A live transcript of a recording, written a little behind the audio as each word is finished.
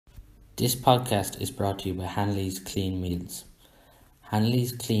This podcast is brought to you by Hanley's Clean Meals.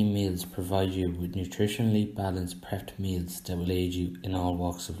 Hanley's Clean Meals provide you with nutritionally balanced prepped meals that will aid you in all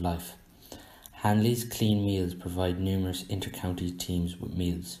walks of life. Hanley's Clean Meals provide numerous inter-county teams with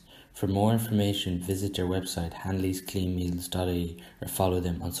meals. For more information, visit their website hanleyscleanmeals.ie or follow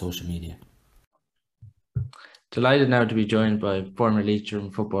them on social media. Delighted now to be joined by former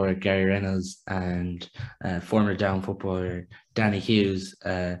Leitrim footballer Gary Reynolds and former Down footballer Danny Hughes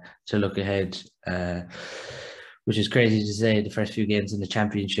to look ahead, which is crazy to say, the first few games in the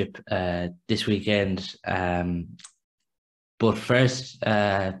Championship this weekend. But first,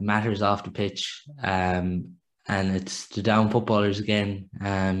 matters off the pitch, and it's the Down footballers again.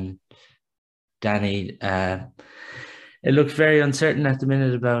 Danny, it looks very uncertain at the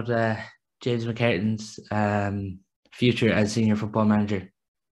minute about James McCartan's future as senior football manager.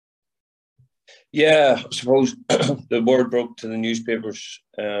 Yeah, I suppose the word broke to the newspapers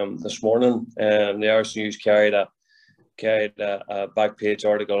this morning. The Irish News carried a back page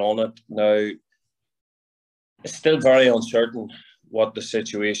article on it. Now, it's still very uncertain what the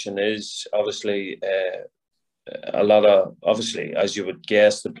situation is. Obviously, as you would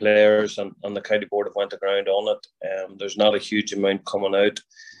guess, the players and the county board have went to ground on it. There's not a huge amount coming out.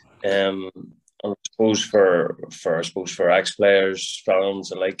 And I suppose for ex-players,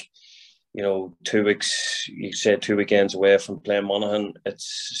 fans alike, 2 weeks, you said 2 weekends away from playing Monaghan,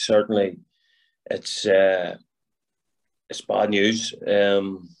 it's bad news.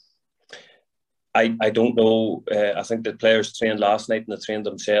 I don't know. I think the players trained last night and they trained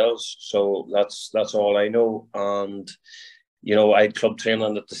themselves, so that's all I know. And I had club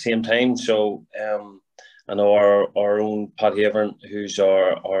training at the same time, so I know our own Pat Haven, who's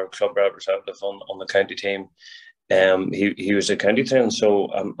our club representative on the county team. He was a county training,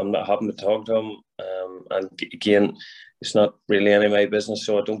 so I'm not having to talk to him. And again, it's not really any of my business,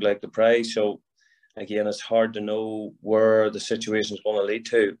 so I don't like to pry. So again, it's hard to know where the situation is going to lead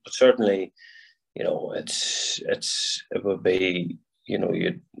to. But certainly, it would be,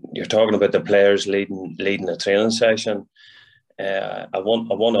 you're talking about the players leading a training session. A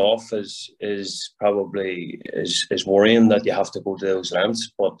one-off is probably worrying that you have to go to those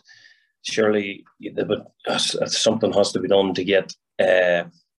lengths, but surely something has to be done to get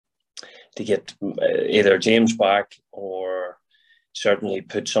either James back, or certainly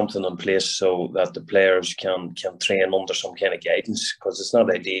put something in place so that the players can train under some kind of guidance, because it's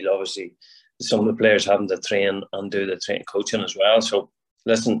not ideal, obviously, some of the players having to train and do the training coaching as well. So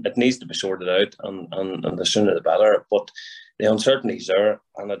listen, it needs to be sorted out, and the sooner the better. But the uncertainty is there,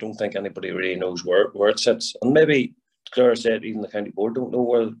 and I don't think anybody really knows where it sits. And maybe Claire said even the county board don't know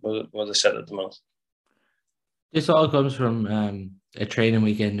where they sit at the moment. This all comes from a training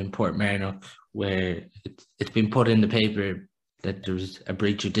weekend in Fermanagh, where it's been put in the paper that there was a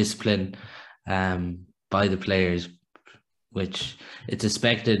breach of discipline by the players, which it's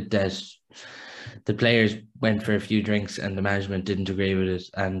suspected that the players went for a few drinks and the management didn't agree with it,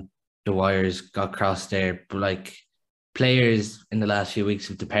 and the wires got crossed there. But players in the last few weeks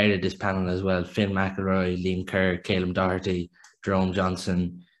have departed this panel as well. Finn McElroy, Liam Kerr, Caleb Doherty, Jerome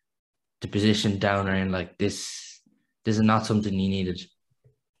Johnson. The position down in this is not something you needed.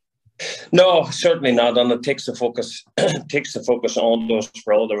 No, certainly not, and it takes the focus on those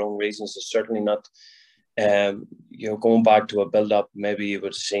for all their own reasons. It's certainly not. Going back to a build-up, maybe you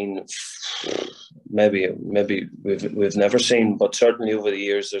would have seen, maybe we've never seen, but certainly over the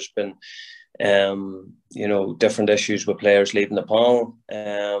years there's been different issues with players leaving the panel,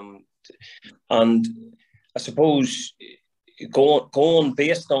 and I suppose going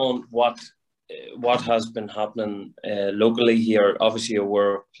based on what has been happening locally here, obviously you're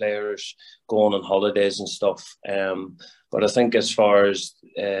aware of players going on holidays and stuff, but I think as far as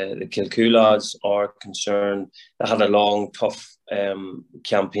the Kilcoo lads are concerned, they had a long, tough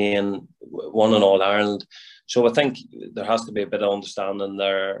campaign, won in All Ireland. So I think there has to be a bit of understanding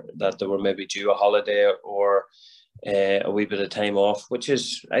there that they were maybe due a holiday or a wee bit of time off, which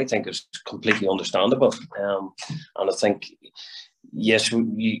I think is completely understandable. And I think, yes,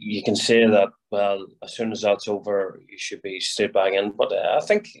 you can say that, well, as soon as that's over, you should be straight back in. But I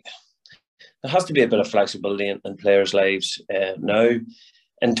think there has to be a bit of flexibility in players' lives now.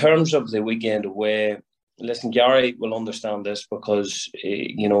 In terms of the weekend away, listen, Gary will understand this because,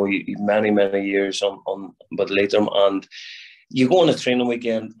 many years on with Leitrim, and you go on a training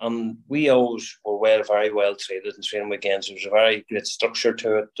weekend, and we always were very well treated in training weekends. There was a very great structure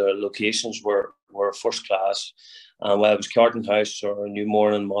to it. The locations were first class. Whether it was Carton House or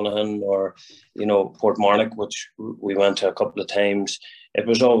Newmore in Monaghan or, Portmarnock, which we went to a couple of times, it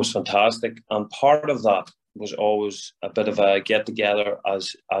was always fantastic. And part of that was always a bit of a get together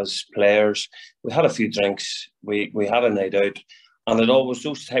as players. We had a few drinks, we had a night out, and it always,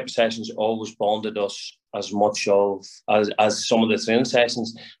 those type of sessions always bonded us as much as some of the training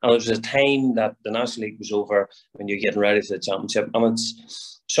sessions. And there was a time that the National League was over when you're getting ready for the championship, and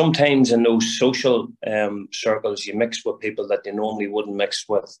it's sometimes in those social circles you mix with people that you normally wouldn't mix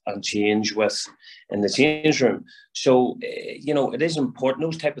with and change with in the change room. So it is important.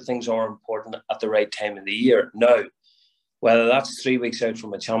 Those type of things are important at the right time of the year. Now, whether that's 3 weeks out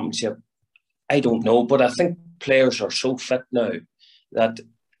from a championship, I don't know, but I think players are so fit now that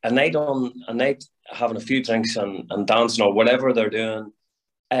a night having a few drinks and dancing or whatever they're doing,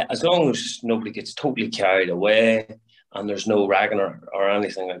 as long as nobody gets totally carried away and there's no ragging or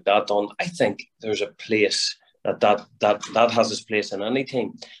anything like that done, I think there's a place that has its place in any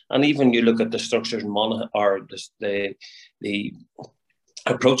team. And even you look at the structures in Monaghan, or the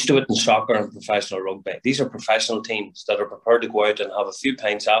approach to it in soccer and professional rugby. These are professional teams that are prepared to go out and have a few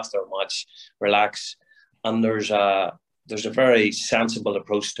pints after a match, relax, and there's a very sensible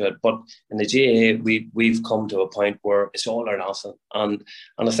approach to it. But in the GAA, we've come to a point where it's all or nothing, and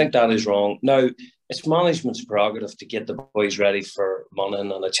I think that is wrong. Now, it's management's prerogative to get the boys ready for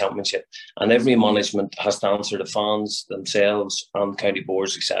Monaghan and a championship, and every management has to answer the fans themselves and county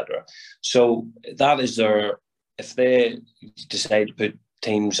boards, etc. So that is their, if they decide to put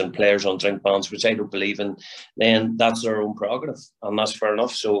teams and players on drink bans, which I don't believe in, then that's their own prerogative, and that's fair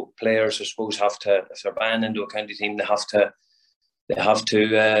enough. So players, I suppose, have to, if they're buying into a county team, they have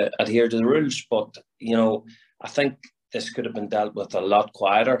to adhere to the rules. But I think this could have been dealt with a lot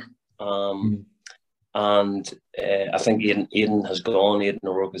quieter. And I think Aidan has gone. Aidan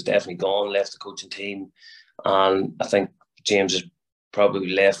O'Rourke has definitely gone, left the coaching team, and I think James is probably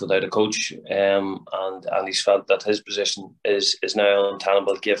left without a coach, and he's felt that his position is now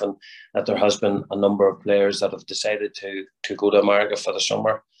untenable, given that there has been a number of players that have decided to go to America for the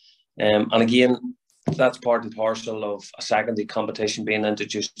summer, and again, that's part and parcel of a secondary competition being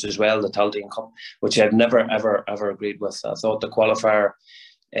introduced as well, the Tailteann Cup, which I've never ever agreed with. I thought the qualifier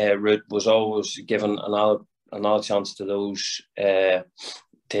route was always given another chance to those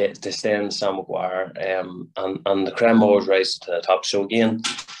to stay in Sam Maguire, and the creme always rises to the top. So again,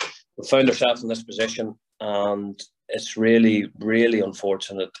 we found ourselves in this position, and it's really, really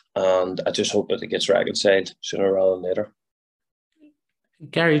unfortunate, and I just hope that it gets reconciled sooner rather than later.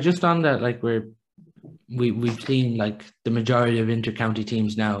 Gary, just on that, like we've seen like the majority of inter-county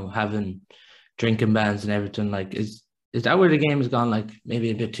teams now having drinking bans and everything. Like, is that where the game has gone, like maybe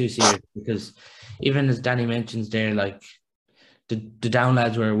a bit too serious? Because even as Danny mentions there, like the down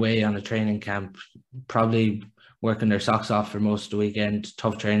lads were away on a training camp, probably working their socks off for most of the weekend,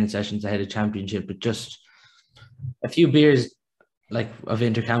 tough training sessions ahead of championship, but just a few beers like of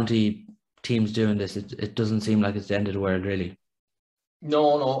inter-county teams doing this, it doesn't seem like it's the end of the world, really.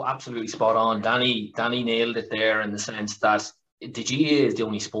 No, absolutely spot on. Danny nailed it there, in the sense that the GAA is the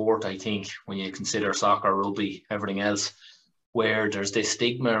only sport, I think, when you consider soccer, rugby, everything else, where there's this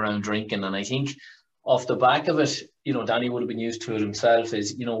stigma around drinking. And I think off the back of it, Danny would have been used to it himself,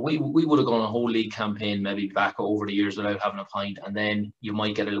 is, we would have gone a whole league campaign maybe back over the years without having a pint, and then you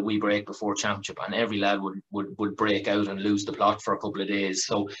might get a wee break before championship, and every lad would break out and lose the plot for a couple of days.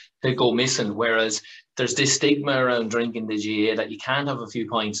 So they'd go missing. Whereas there's this stigma around drinking the GAA that you can't have a few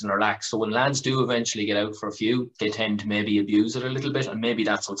pints and relax. So when lads do eventually get out for a few, they tend to maybe abuse it a little bit, and maybe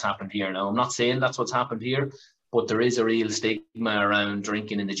that's what's happened here. Now, I'm not saying that's what's happened here, but there is a real stigma around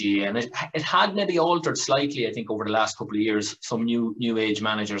drinking in the GAA, and it had maybe altered slightly, I think, over the last couple of years. Some new age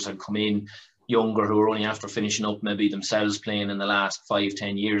managers had come in, younger, who were only after finishing up maybe themselves playing in the last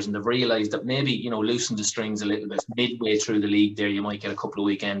 5-10 years, and they've realised that maybe, loosen the strings a little bit midway through the league there. You might get a couple of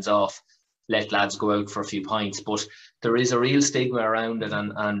weekends off, let lads go out for a few pints, but there is a real stigma around it,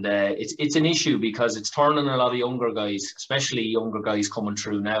 and it's an issue, because it's turning a lot of younger guys, especially younger guys coming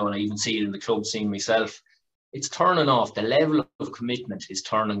through now, and I even see it in the club scene myself. It's turning off. The level of commitment is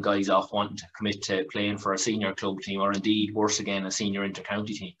turning guys off wanting to commit to playing for a senior club team, or indeed, worse again, a senior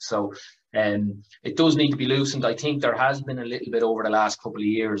inter-county team. So it does need to be loosened. I think there has been a little bit over the last couple of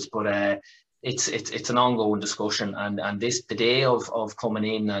years, but it's an ongoing discussion. And the day of coming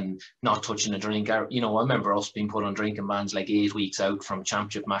in and not touching a drink, I remember us being put on drinking bans like 8 weeks out from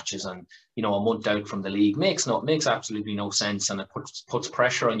championship matches, and a month out from the league makes absolutely no sense, and it puts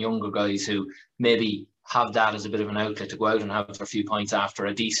pressure on younger guys who maybe have that as a bit of an outlet to go out and have a few pints after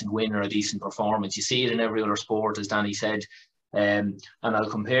a decent win or a decent performance. You see it in every other sport, as Danny said. And I'll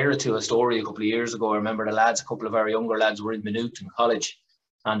compare it to a story a couple of years ago. I remember a couple of our younger lads were in Maynooth in college,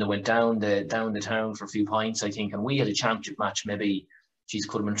 and they went down the town for a few pints, I think, and we had a championship match maybe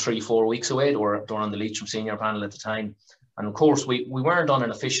could have been 3-4 weeks away. They were on the Leitrim senior panel at the time. And of course, we weren't on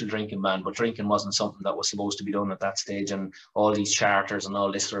an official drinking ban, but drinking wasn't something that was supposed to be done at that stage. And all these charters and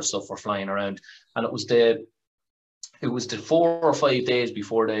all this sort of stuff were flying around. And it was the 4 or 5 days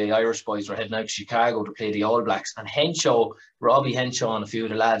before the Irish boys were heading out to Chicago to play the All Blacks. And Robbie Henshaw and a few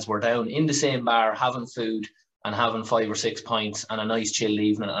of the lads were down in the same bar having food and having 5 or 6 pints and a nice chilled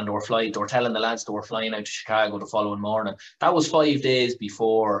evening. And they were telling the lads they were flying out to Chicago the following morning. That was 5 days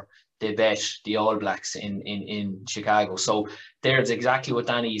before they bet the All Blacks in Chicago. So there's exactly what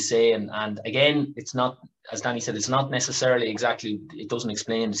Danny is saying. And again, it's not, as Danny said, it's not necessarily exactly, it doesn't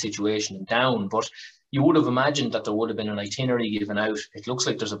explain the situation down, but you would have imagined that there would have been an itinerary given out. It looks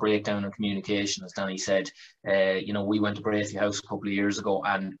like there's a breakdown in communication, as Danny said. We went to Braithy House a couple of years ago,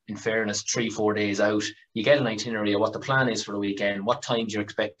 and in fairness, 3-4 days out, you get an itinerary of what the plan is for the weekend, what times you're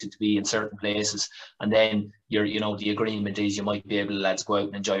expected to be in certain places, and then the agreement is you might be able to let's go out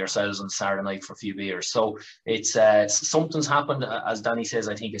and enjoy yourselves on Saturday night for a few beers. So it's something's happened, as Danny says.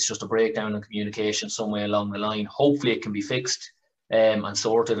 I think it's just a breakdown in communication somewhere along the line. Hopefully it can be fixed and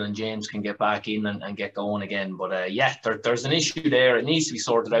sorted, and James can get back in and get going again. But there's an issue there. It needs to be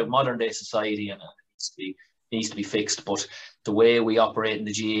sorted out. Modern day society, and it needs to be fixed. But the way we operate in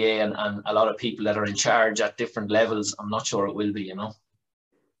the GAA and a lot of people that are in charge at different levels, I'm not sure it will be.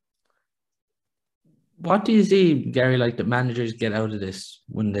 What do you see, Gary, like the managers get out of this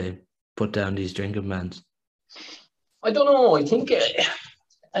when they put down these drinking bans? I don't know. I think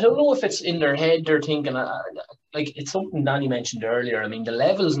I don't know if it's in their head they're thinking. Like it's something Danny mentioned earlier. I mean, the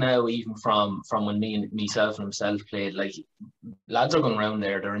levels now, even from when myself and himself played, like lads are going around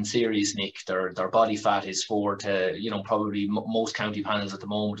there. They're in serious nick. Their body fat is 4 to probably most county panels at the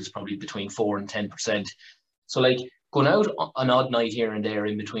moment is probably between 4 and 10%. So like going out an odd night here and there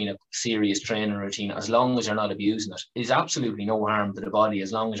in between a serious training routine, as long as you're not abusing it, is absolutely no harm to the body,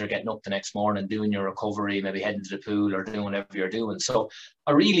 as long as you're getting up the next morning, doing your recovery, maybe heading to the pool or doing whatever you're doing. So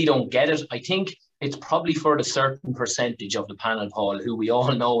I really don't get it. I think it's probably for the certain percentage of the panel, Paul, who we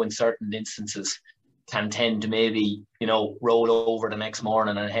all know in certain instances can tend to maybe, roll over the next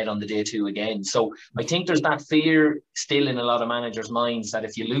morning and head on the day 2 again. So I think there's that fear still in a lot of managers' minds that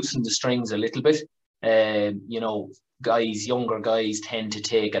if you loosen the strings a little bit, younger guys tend to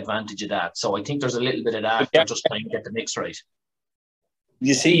take advantage of that. So I think there's a little bit of that. They're just trying to get the mix right.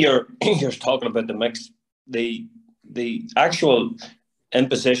 You see, you're talking about the mix, the actual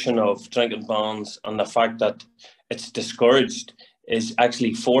imposition of drinking bans and the fact that it's discouraged is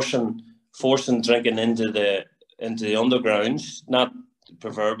actually forcing drinking into the undergrounds, not the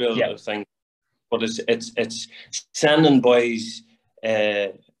proverbial thing, but it's sending boys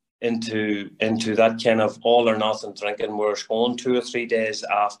into that kind of all or nothing drinking, where it's going 2 or 3 days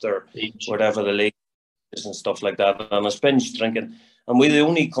after whatever the league is and stuff like that, and it's binge drinking. And we're the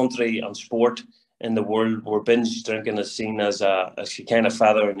only country and sport in the world where binge drinking is seen as a kind of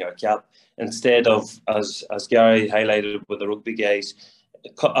feather in your cap, instead of, as Gary highlighted with the rugby guys,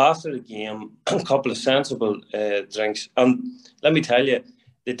 after the game, a couple of sensible drinks. And let me tell you,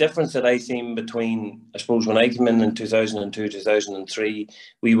 the difference that I seen between, I suppose, when I came in 2002, 2003,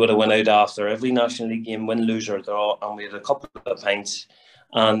 we would have went out after every National League game, win, lose or draw, and we had a couple of pints.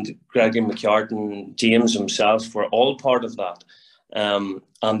 And Gregory McCartan, James himself were all part of that.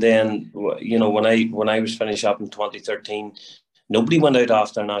 And then, when I was finished up in 2013, nobody went out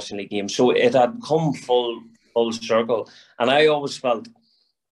after a National League game. So it had come full circle. And I always felt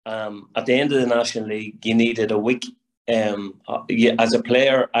at the end of the National League, you needed a week. As a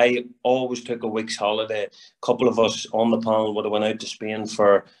player, I always took a week's holiday. A couple of us on the panel would have went out to Spain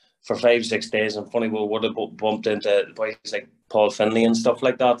for 5-6 days, and funny, we would have bumped into boys like Paul Finlay and stuff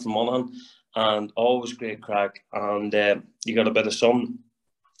like that from Monaghan, and always great crack. And you got a bit of sun,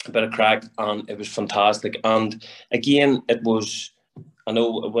 a bit of crack, and it was fantastic. And again, it was, I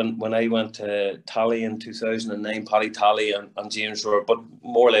know when I went to Tally in 2009, Paddy Tally and James were, but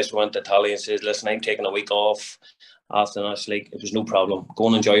more or less went to Tally and says, listen, I'm taking a week off after the National League. It was no problem. Go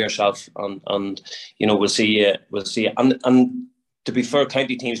and enjoy yourself, and we'll see you. And to be fair,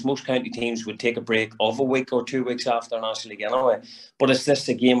 most county teams would take a break of a week or 2 weeks after the National League anyway. But it's this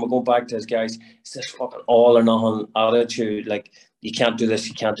again, we're going back to this, guys, it's this fucking all or nothing attitude. Like, you can't do this,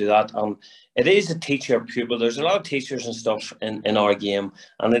 you can't do that. It is a teacher-pupil. There's a lot of teachers and stuff in our game,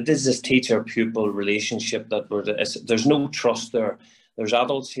 and it is this teacher-pupil relationship that there's no trust there. There's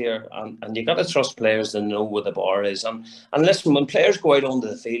adults here, and you got to trust players to know where the bar is. And listen, when players go out onto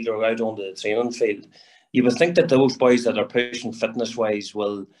the field or out onto the training field, you would think that those boys that are pushing fitness-wise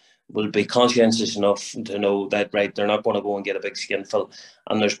will will be conscientious enough to know that, right, they're not going to go and get a big skinful.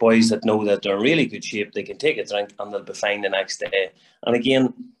 And there's boys that know that they're in really good shape. They can take a drink and they'll be fine the next day. And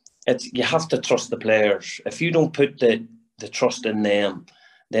again, you have to trust the players. If you don't put the trust in them,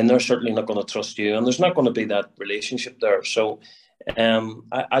 then they're certainly not going to trust you. And there's not going to be that relationship there. So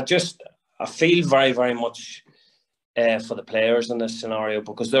I feel very, very much for the players in this scenario,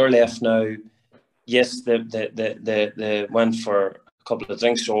 because they're left now. Yes, they went for a couple of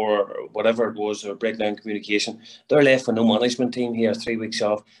drinks or whatever it was, or breakdown communication. They're left with no management team here, 3 weeks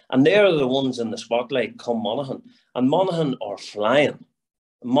off. And they're the ones in the spotlight come Monaghan. And Monaghan are flying.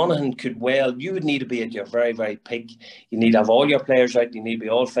 Monaghan you would need to be at your very, very peak. You need to have all your players out, you need to be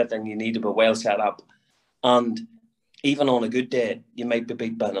all fit, and you need to be well set up. And even on a good day, you might be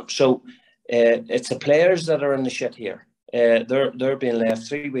beat by them. So it's the players that are in the shit here. They're being left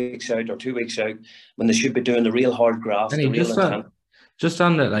 3 weeks out or 2 weeks out when they should be doing the real hard graft, the real intent. Just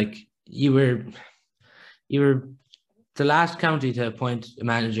on that, like, you were the last county to appoint a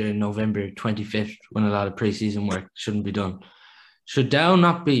manager in November 25th, when a lot of pre-season work shouldn't be done. Should Down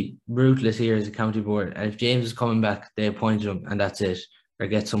not be ruthless here as a county board? And if James is coming back, they appoint him and that's it, or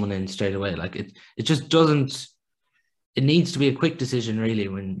get someone in straight away. Like, it just doesn't. It needs to be a quick decision, really,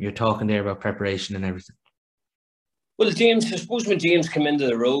 when you're talking there about preparation and everything. Well, James, I suppose when James came into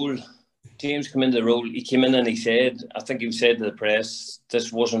the role, he came in and he said, I think he said to the press,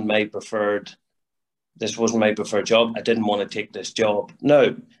 this wasn't my preferred job. I didn't want to take this job.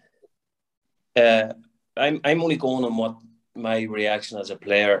 No, I'm only going on what my reaction as a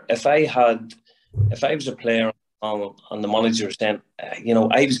player. If I was a player and the manager was saying,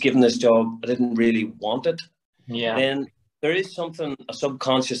 I was given this job, I didn't really want it. Yeah. Then there is something, a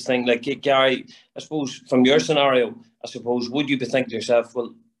subconscious thing. Like, Gary, I suppose from your scenario, would you be thinking to yourself,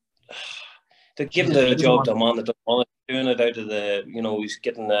 well, they're giving the job to a man that doesn't want it, doing it out of the, he's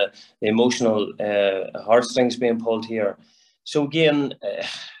getting the emotional heartstrings being pulled here. So again,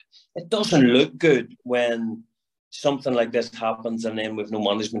 it doesn't look good when something like this happens and then with no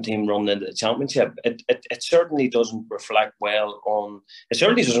management team running into the championship. It certainly doesn't reflect well on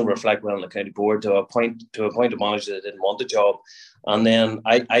the county board to appoint a manager that didn't want the job. And then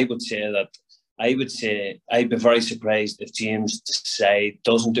I would say I'd be very surprised if James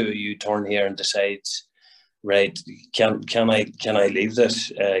doesn't do a U-turn here and decides, right, can I leave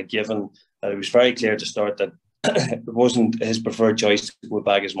this, given that it was very clear to start that it wasn't his preferred choice to go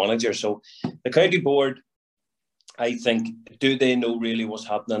back as manager. So the county board, I think, do they know really what's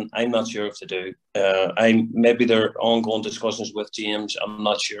happening? I'm not sure if they do. Maybe there are ongoing discussions with James. I'm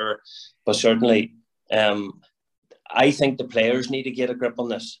not sure, but certainly, I think the players need to get a grip on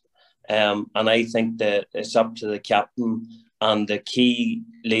this, and I think that it's up to the captain and the key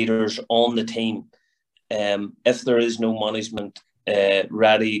leaders on the team. If there is no management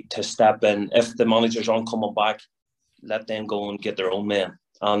ready to step in, if the managers aren't coming back, let them go and get their own men.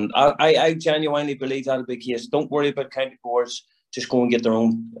 And I genuinely believe that'll be the case. Don't worry about county boards. Just go and get their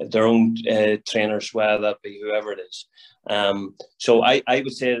own trainers, whether that be whoever it is. So I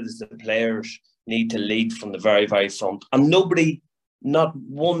would say that the players need to lead from the very, very front. And not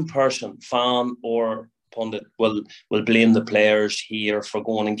one person, fan or pundit, will blame the players here for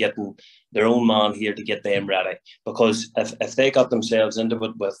going and getting their own man here to get them ready. Because if they got themselves into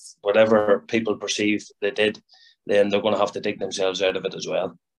it with whatever people perceive they did, then they're going to have to dig themselves out of it as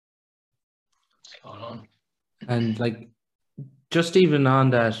well. And like, just even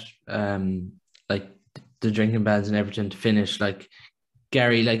on that, like the drinking bans and everything to finish, like,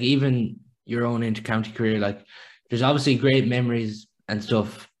 Gary, like, even your own inter-county career, like, there's obviously great memories and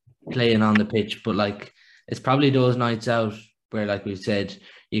stuff playing on the pitch, but like, it's probably those nights out where, like we said,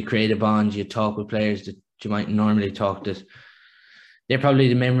 you create a bond, you talk with players that you might normally talk to. They're probably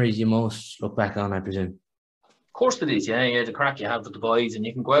the memories you most look back on, I presume. Of course it is, yeah. The crack you have with the boys, and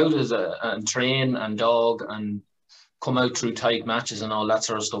you can go out and train and dog and come out through tight matches and all that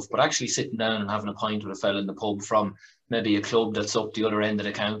sort of stuff. But actually sitting down and having a pint with a fella in the pub from maybe a club that's up the other end of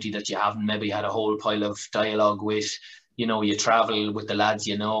the county that you haven't maybe had a whole pile of dialogue with, you travel with the lads,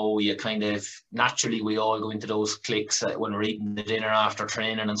 you kind of naturally, we all go into those cliques when we're eating the dinner after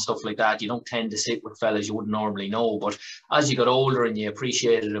training and stuff like that. You don't tend to sit with fellas you wouldn't normally know, but as you got older and you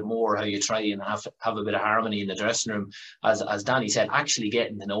appreciated it more, how you try and have a bit of harmony in the dressing room, as Danny said, actually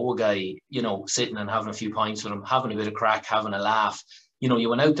getting to know a guy, sitting and having a few pints with him, having a bit of crack, having a laugh. You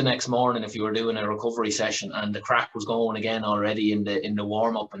went out the next morning if you were doing a recovery session and the crack was going again already in the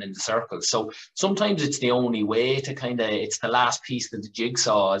warm-up and in the circles. So sometimes it's the only way to it's the last piece of the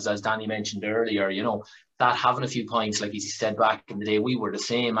jigsaw, as Danny mentioned earlier, that having a few pints, like he said back in the day, we were the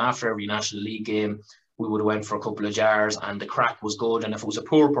same after every National League game. we would have went for a couple of jars, and the crack was good. And if it was a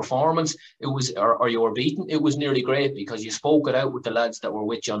poor performance, it was, or you were beaten, it was nearly great, because you spoke it out with the lads that were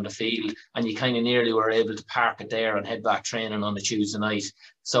with you on the field, and you kind of nearly were able to park it there and head back training on the Tuesday night.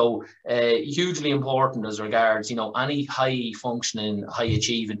 So hugely important as regards, any high functioning, high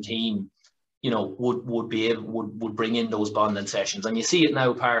achieving team, would bring in those bonding sessions. And you see it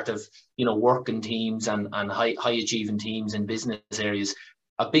now part of, working teams and high achieving teams in business areas.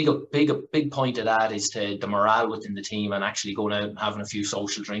 A big point of that is to the morale within the team, and actually going out and having a few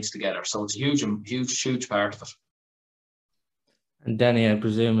social drinks together. So it's a huge part of it. And Danny, I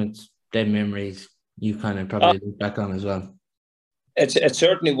presume it's them memories you kind of probably look back on as well. It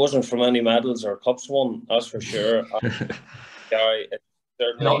certainly wasn't from any medals or cups won, that's for sure. Gary,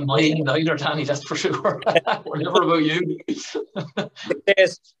 not mine either, Danny, that's for sure. We're never about you.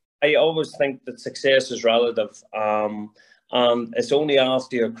 Success, I always think that success is relative. And it's only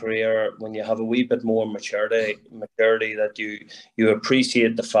after your career, when you have a wee bit more maturity that you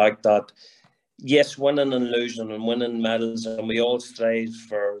appreciate the fact that, yes, winning and losing and winning medals, and we all strive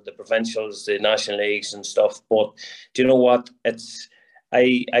for the provincials, the national leagues and stuff. But do you know what?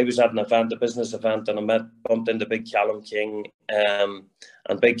 I was at an event, a business event, and bumped into Big Callum King.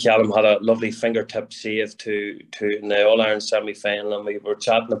 And Big Callum had a lovely fingertip save to in the All-Ireland semi-final, and we were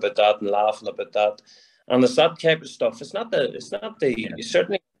chatting about that and laughing about that. And it's that type of stuff. It's not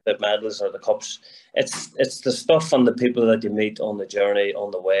certainly the medals or the cups. It's the stuff and the people that you meet on the journey,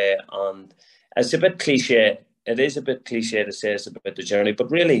 on the way. And it's a bit cliche. It is a bit cliche to say it's about the journey,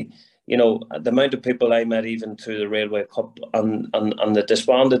 but really, the amount of people I met even through the Railway Cup and they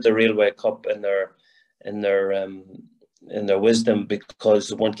disbanded the Railway Cup in their wisdom because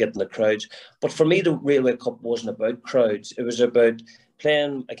they weren't getting the crowds. But for me, the Railway Cup wasn't about crowds. It was about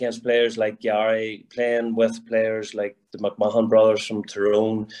playing against players like Gary, playing with players like the McMahon brothers from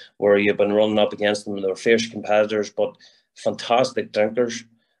Tyrone, where you've been running up against them. They were fierce competitors, but fantastic drinkers.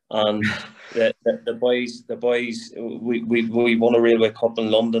 And the boys, we won a Railway Cup in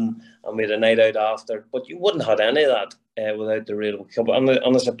London, and we had a night out after. But you wouldn't have had any of that without the Railway Cup. And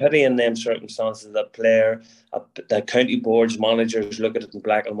it's a pity in them circumstances that the county boards, managers look at it in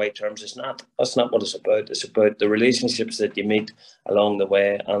black and white terms. That's not what it's about. It's about the relationships that you meet along the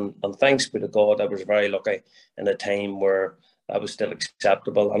way. And thanks be to God, I was very lucky in a time where that was still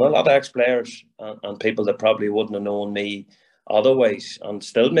acceptable. And a lot of ex-players and people that probably wouldn't have known me otherwise, and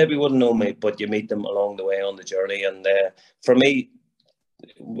still maybe wouldn't know me, but you meet them along the way on the journey. And for me,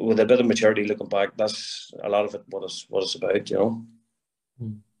 with a bit of maturity looking back, that's a lot of it what it's about,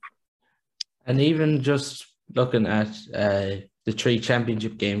 And even just looking at the 3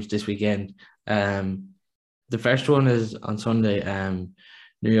 championship games this weekend, the first one is on Sunday.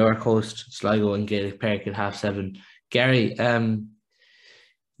 New York host Sligo in Gaelic Park at 7:30. Gary,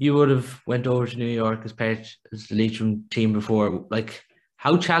 you would have went over to New York as part of the Leitrim team before. Like,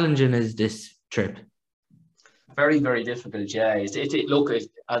 how challenging is this trip? Very, very difficult, yeah. Look,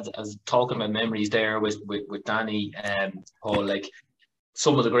 as talking about memories there with Danny and Paul, like,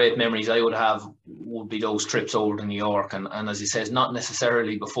 some of the great memories I would have would be those trips over to New York. And as he says, not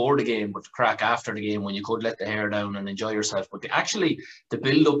necessarily before the game, but the crack after the game when you could let the hair down and enjoy yourself. But the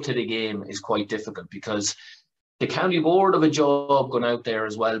build up to the game is quite difficult, because the county board of a job going out there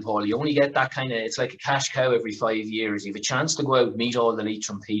as well, Paul. You only get that kind of, it's like a cash cow every 5 years. You have a chance to go out and meet all the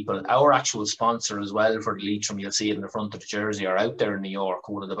Leitrim people. Our actual sponsor as well for the Leitrim, you'll see it in the front of the jersey, are out there in New York,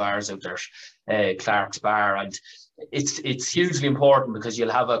 one of the bars out there, Clark's Bar. And it's hugely important, because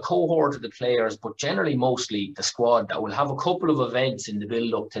you'll have a cohort of the players, but generally mostly the squad, that will have a couple of events in the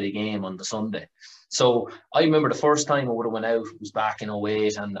build up to the game on the Sunday. So I remember the first time I would have went out was back in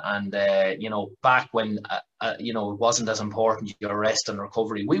 2008, and back when it wasn't as important, your rest and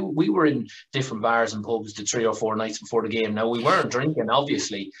recovery. We were in different bars and pubs the 3 or 4 nights before the game. Now, we weren't drinking,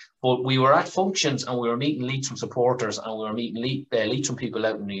 obviously, but we were at functions, and we were meeting Leitrim supporters, and we were meeting Leitrim people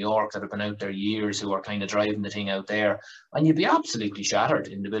out in New York that have been out there years, who are kind of driving the thing out there. And you'd be absolutely shattered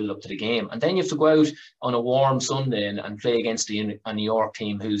in the build up to the game. And then you have to go out on a warm Sunday and play against a New York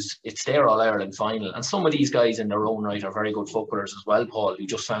team it's their All-Ireland final. And some of these guys in their own right are very good footballers as well, Paul, who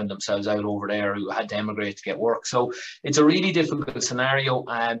just found themselves out over there, who had to emigrate to get work. So it's a really difficult scenario.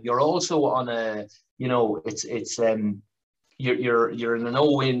 And you're also on a, you're in a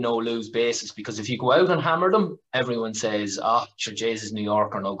no-win, no-lose basis, because if you go out and hammer them, everyone says, sure, Jesus, New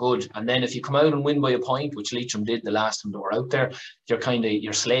York are no good. And then if you come out and win by a point, which Leitrim did the last time they were out there,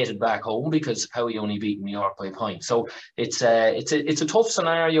 you're slated back home, because how are you only beating New York by a point? So it's a tough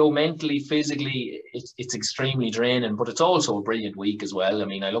scenario mentally, physically. It's extremely draining, but it's also a brilliant week as well. I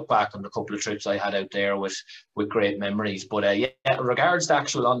mean, I look back on the couple of trips I had out there with great memories. But regards to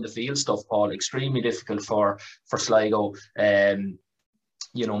actual on the field stuff, Paul, extremely difficult for Sligo.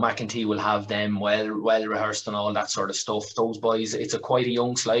 McEntee will have them well rehearsed and all that sort of stuff. Those boys, it's quite a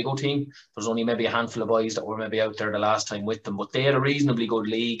young Sligo team. There's only maybe a handful of boys that were maybe out there the last time with them, but they had a reasonably good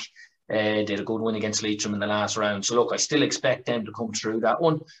league. They had a good win against Leitrim in the last round. So look, I still expect them to come through that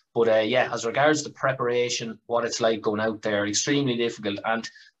one. But as regards to preparation, what it's like going out there, extremely difficult. And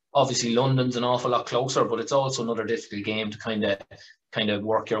obviously London's an awful lot closer, but it's also another difficult game to kind of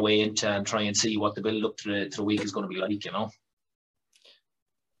work your way into and try and see what the build up to the week is going to be like,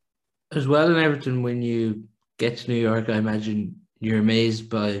 As well in Everton, when you get to New York, I imagine you're amazed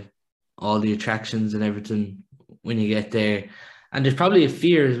by all the attractions and everything when you get there. And there's probably a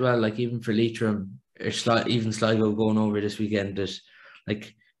fear as well, like even for Leitrim or even Sligo going over this weekend, that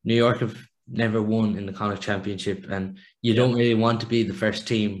like New York have never won in the Connacht Championship, and you don't really want to be the first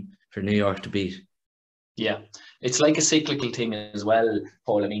team for New York to beat. Yeah, it's like a cyclical thing as well,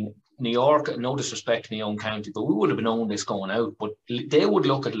 Paul. I mean, New York, no disrespect to my own county, but we would have known this going out. But they would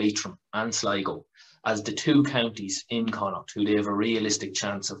look at Leitrim and Sligo as the two counties in Connacht who they have a realistic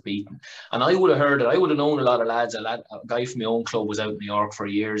chance of beating. And I would have heard it. I would have known a lot of lads. A guy from my own club was out in New York for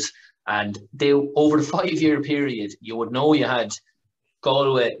years. And they, over the 5-year period, you would know you had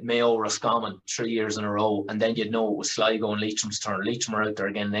Galway, Mayo, Roscommon 3 years in a row, and then you'd know it was Sligo and Leitrim's turn. Leitrim are out there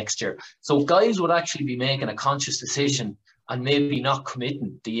again next year. So guys would actually be making a conscious decision and maybe not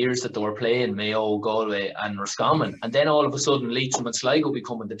committing the years that they were playing Mayo, Galway and Roscommon. And then all of a sudden Leitrim and Sligo be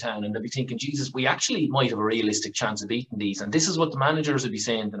coming to town, and they'll be thinking, Jesus, we actually might have a realistic chance of beating these. And this is what the managers would be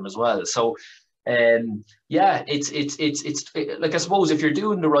saying to them as well. So it's like, I suppose if you're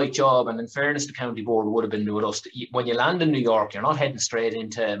doing the right job, and in fairness the county board would have been with us, when you land in New York, you're not heading straight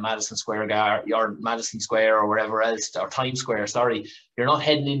into Madison Square or wherever else, or Times Square, sorry. You're not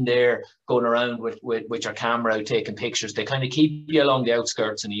heading in there going around with your camera out taking pictures. They kind of keep you along the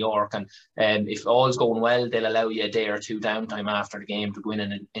outskirts of New York, and if all's going well, they'll allow you a day or two downtime after the game to go in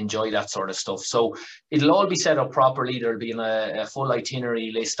and enjoy that sort of stuff. So it'll all be set up properly. There'll be a full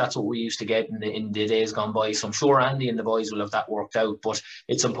itinerary list. That's what we used to get in the days gone by. So I'm sure Andy and the boys will have that worked out. But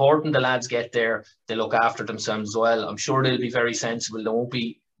it's important the lads get there. They look after themselves as well. I'm sure they'll be very sensible.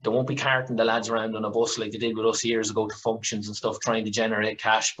 They won't be carting the lads around on a bus like they did with us years ago to functions and stuff, trying to generate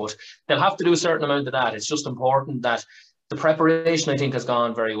cash. But they'll have to do a certain amount of that. It's just important that the preparation, I think, has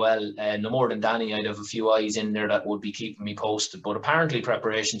gone very well. No more than Danny, I'd have a few eyes in there that would be keeping me posted. But apparently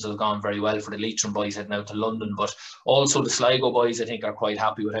preparations have gone very well for the Leitrim boys heading out to London. But also the Sligo boys, I think, are quite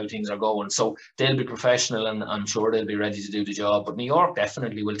happy with how things are going. So they'll be professional, and I'm sure they'll be ready to do the job. But New York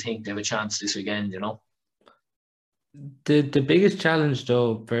definitely will think they have a chance this weekend, The biggest challenge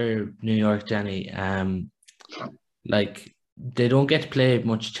though for New York, Danny, like they don't get to play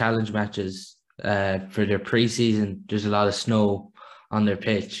much challenge matches for their pre-season. There's a lot of snow on their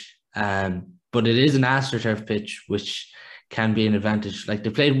pitch, but it is an AstroTurf pitch, which can be an advantage. Like they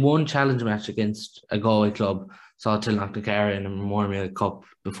played one challenge match against a Galway club, Saltil Knocknacara in a Memorial Cup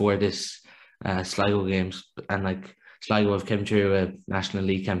before this Sligo games, and like Sligo have come through a National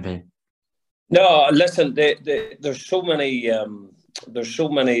League campaign. No, listen. There's so many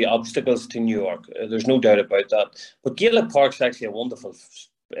obstacles to New York. There's no doubt about that. But Gaelic Park's actually a wonderful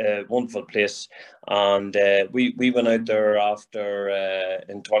place, and we went out there after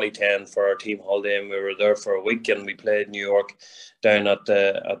in 2010 for our team holiday, and we were there for a week, and we played New York down at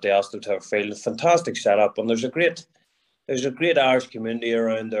the AstroTurf field. Fantastic setup, and there's a great Irish community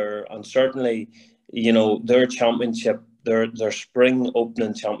around there, and certainly their championship. Their spring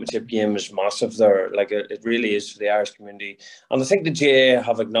opening championship game is massive there. Like it really is for the Irish community. And I think the GAA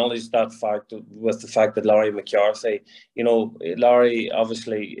have acknowledged that fact with the fact that Larry McCarthy, Larry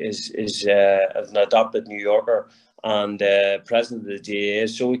obviously is an adopted New Yorker and president of the GAA.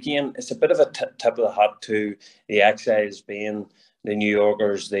 So again, it's a bit of a tip of the hat to the Exiles being the New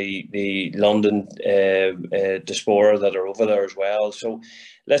Yorkers, the London diaspora that are over there as well. So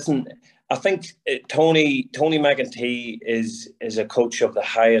listen, I think Tony McEntee is a coach of the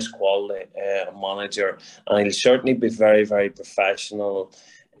highest quality, manager, and he'll certainly be very, very professional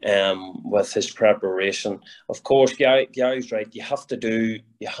with his preparation. Of course, Gary's right. You have to do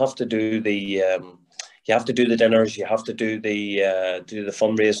the dinners. You have to do the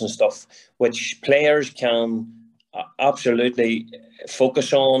fundraising stuff, which players can absolutely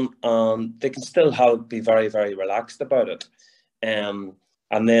focus on, and they can still be very, very relaxed about it, and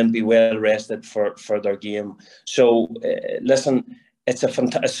then be well rested for their game. So listen, it's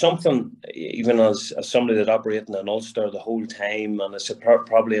something, even as somebody that operating in Ulster the whole time, and it's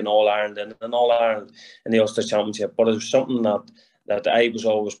probably in All Ireland and in All Ireland in the Ulster Championship, but it was something that I was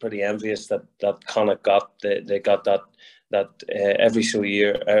always pretty envious that Connacht got. They got that every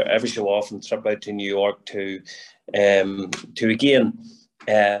so often trip out to New York to again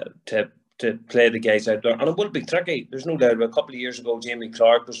to play the guys out there, and it will be tricky. There's no doubt. A couple of years ago, Jamie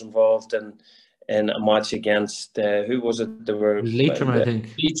Clark was involved in a match against who was it? They were Leitrim, I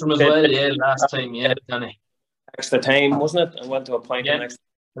think. Leitrim as well. Yeah, last time. Yeah, Danny. Extra time, wasn't it? I went to a point. Yeah,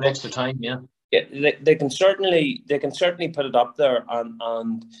 extra time. Yeah. Yeah, they can certainly put it up there,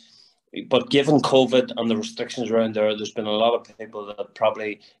 and but given COVID and the restrictions around there's been a lot of people that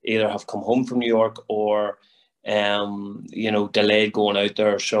probably either have come home from New York or delayed going out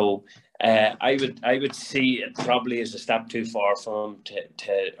there. So I would see it probably as a step too far for them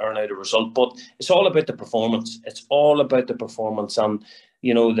to earn out a result. But it's all about the performance. It's all about the performance, and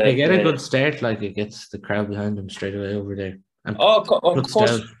they get a good start. Like, it gets the crowd behind them straight away over there. And of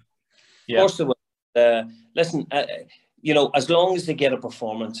course. Of course they will. Listen, as long as they get a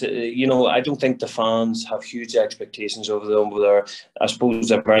performance, I don't think the fans have huge expectations over them. I suppose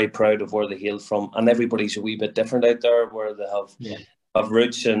they're very proud of where they hail from, and everybody's a wee bit different out there, where they have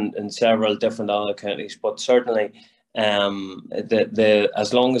roots in several different other counties. But certainly,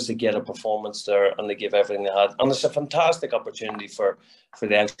 as long as they get a performance there and they give everything they had, and it's a fantastic opportunity for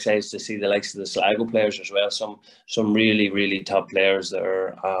the outsides to see the likes of the Sligo players as well. Some really, really top players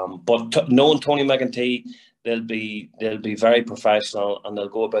there. But knowing Tony McEntee, they'll be very professional, and they'll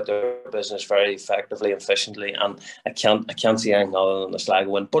go about their business very effectively and efficiently. And I can't see anything other than the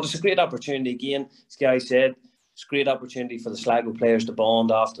Sligo win. But it's a great opportunity again, as Guy said. It's a great opportunity for the Sligo players to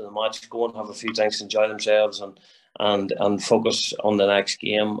bond after the match, go and have a few drinks, enjoy themselves, and focus on the next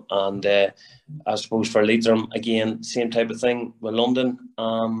game. And I suppose for Leitrim, again, same type of thing with London.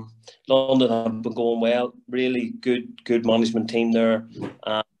 London have been going well, really good management team there,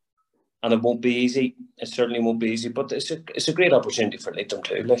 and it won't be easy. It certainly won't be easy, but it's a great opportunity for Leitrim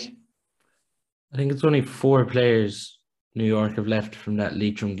too. I think it's only 4 players New York have left from that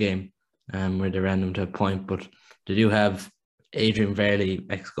Leitrim game, where they ran them to a point, but they do have Adrian Verley,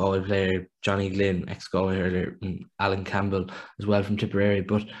 ex-Galway player, Johnny Glynn, ex-Galway hurler, and Alan Campbell as well from Tipperary.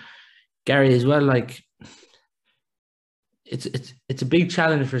 But Gary as well, like, it's a big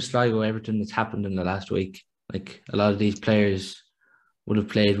challenge for Sligo, everything that's happened in the last week. Like, a lot of these players would have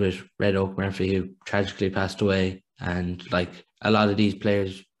played with Red Oak Murphy, who tragically passed away, and like, a lot of these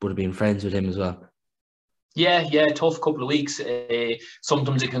players would have been friends with him as well. Yeah, tough couple of weeks.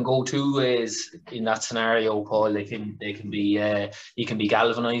 Sometimes it can go 2 ways in that scenario, Paul. They can be you can be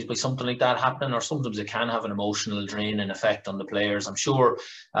galvanised by something like that happening, or sometimes it can have an emotional draining effect on the players. I'm sure,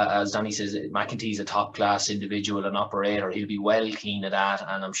 as Danny says, McEntee's a top class individual and operator. He'll be well keen of that,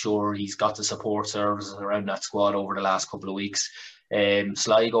 and I'm sure he's got the support services around that squad over the last couple of weeks.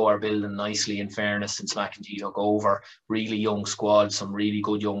 Sligo are building nicely, in fairness, since McEntee took over. Really young squad, some really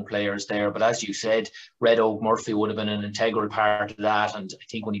good young players there. But as you said, Red Oak Murphy would have been an integral part of that. And I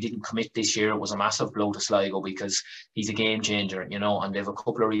think when he didn't commit this year, it was a massive blow to Sligo, because he's a game changer, and they have a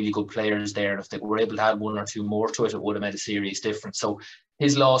couple of really good players there. And if they were able to add 1 or 2 more to it, it would have made a serious difference. So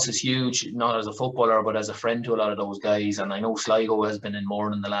his loss is huge, not as a footballer, but as a friend to a lot of those guys. And I know Sligo has been in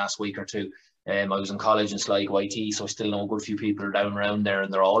mourning the last week or 2. I was in college in Sligo IT, so I still know a good few people are down around there,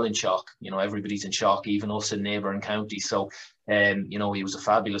 and they're all in shock. Everybody's in shock, even us in neighbouring counties. So, he was a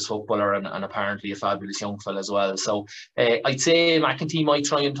fabulous footballer and apparently a fabulous young fella as well. So, I'd say McEntee might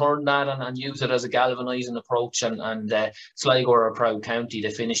try and turn that and use it as a galvanising approach. And Sligo are a proud county.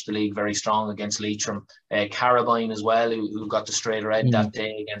 They finished the league very strong against Leitrim. Carabine as well, who got the straight red that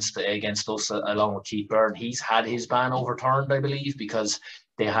day against us, along with Keith Byrne. He's had his ban overturned, I believe, because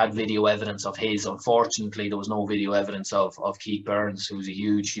they had video evidence of his. Unfortunately, there was no video evidence of Keith Burns, who's a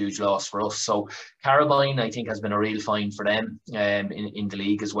huge loss for us. So Carabine, I think, has been a real find for them in the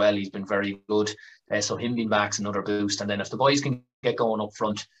league as well. He's been very good. So him being back's another boost. And then if the boys can get going up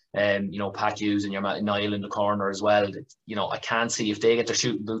front, Pat Hughes and your Niall in the corner as well, I can't see, if they get their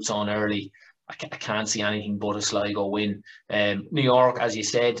shooting boots on early, I can't see anything but a Sligo win. New York, as you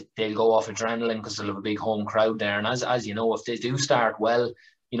said, they'll go off adrenaline because they'll have a big home crowd there. And as you know, if they do start well,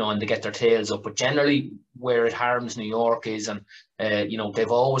 and they get their tails up. But generally, where it harms New York is, and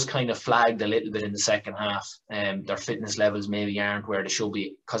they've always kind of flagged a little bit in the second half. Their fitness levels maybe aren't where they should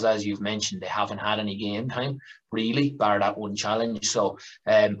be, because as you've mentioned, they haven't had any game time really, bar that one challenge. So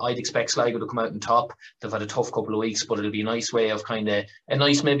I'd expect Sligo to come out on top. They've had a tough couple of weeks, but it'll be a nice way of a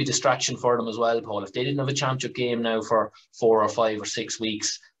nice maybe distraction for them as well, Paul. If they didn't have a championship game now for 4 or 5 or 6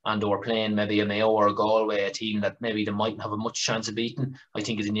 weeks, and they were playing maybe a Mayo or a Galway, a team that maybe they mightn't have a much chance of beating, I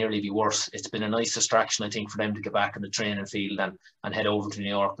think it'd nearly be worse. It's been a nice distraction, I think, for them to get back in the training field and head over to New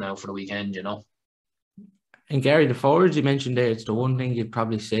York now for the weekend, And Gary, the forwards you mentioned there, it's the one thing you'd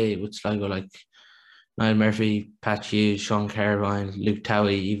probably say with Sligo, like Niall Murphy, Pat Hughes, Sean Carvine, Luke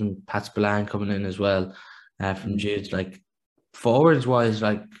Towie, even Pat Spillane coming in as well from Jude's. Like, forwards-wise,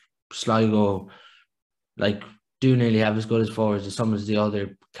 like, Sligo, like, do nearly have as good as forwards as some of the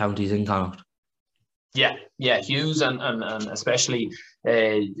other counties in Connacht. Yeah, Hughes and especially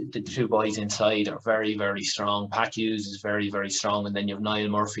the two boys inside are very, very strong. Pat Hughes is very, very strong, and then you have Niall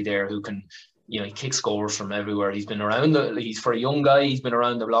Murphy there who can, he kicks scores from everywhere. He's been around he's for a young guy, he's been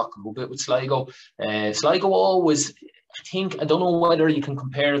around the block a bit with Sligo. Sligo always, I don't know whether you can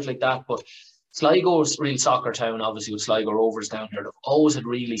compare it like that, but Sligo's real soccer town, obviously, with Sligo Rovers down there. They've always had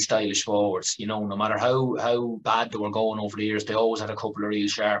really stylish forwards. No matter how bad they were going over the years, they always had a couple of real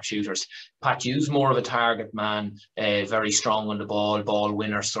sharp shooters. Pat Hughes, more of a target man, very strong on the ball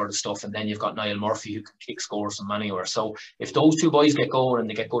winner sort of stuff. And then you've got Niall Murphy, who can kick scores from anywhere. So if those two boys get going and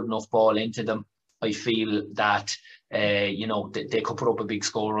they get good enough ball into them, I feel that they could put up a big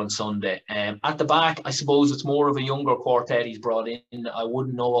score on Sunday. At the back, I suppose it's more of a younger quartet he's brought in. I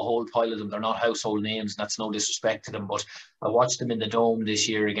wouldn't know a whole pile of them. They're not household names, and that's no disrespect to them. But I watched them in the Dome this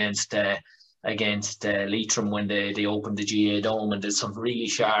year against Leitrim when they opened the GA Dome, and did some really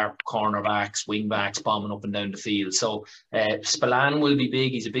sharp cornerbacks, wing backs bombing up and down the field. So Spillane will be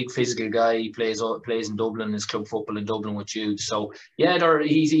big. He's a big physical guy. He plays in Dublin, his club football in Dublin with Jude. So yeah,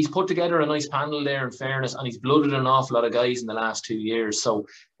 he's put together a nice panel there, in fairness, and he's blooded an awful lot of guys in the last 2 years. So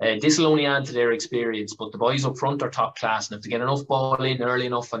this will only add to their experience. But the boys up front are top class, and if they get enough ball in early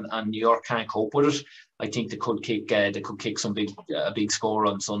enough and New York can't cope with it, I think they could kick some big score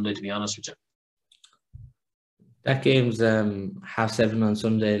on Sunday, to be honest with you. That game's 7:30 on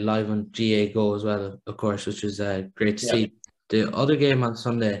Sunday, live on GA Go as well, of course, which is great to see. The other game on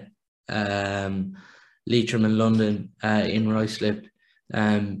Sunday, Leitrim and London in Ruislip.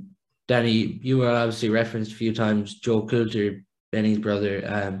 Danny, you were obviously referenced a few times. Joe Coulter, Benny's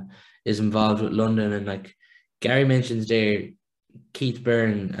brother, is involved with London, and like Gary mentions there, Keith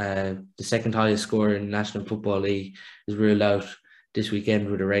Byrne, the second highest scorer in the National Football League, is ruled out this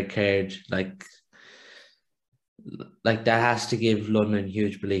weekend with a red card. Like that has to give London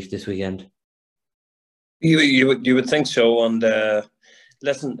huge belief this weekend. You would think so. And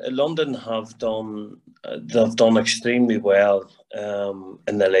listen, London have done extremely well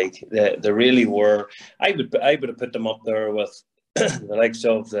in the league. They really were. I would have put them up there with the likes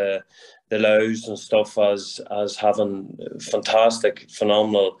of the Lows and stuff as having fantastic,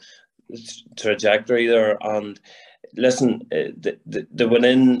 phenomenal trajectory there. And listen, they went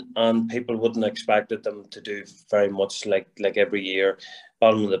in and people wouldn't have expected them to do very much like every year.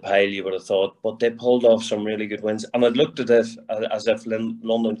 Bottom of the pile, you would have thought. But they pulled off some really good wins. And it looked as if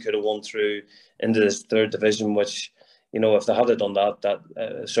London could have won through into this third division, which, if they had done that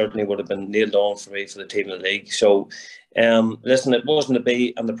certainly would have been nailed on for me for the team in the league. So, listen, it wasn't to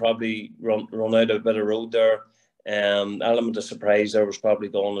be, and they probably run out of a bit of road there. Element of surprise there was probably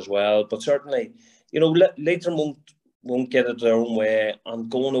gone as well. But certainly, Leitrim won't get it their own way, and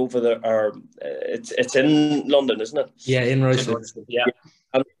going over there, it's in London, isn't it? Yeah, in Ruislip. Yeah,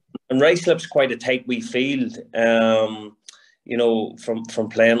 and Ruislip's quite a tight wee field. From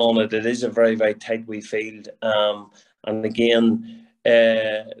playing on it, it is a very, very tight wee field. And again,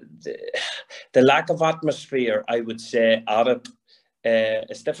 the lack of atmosphere, I would say, at it.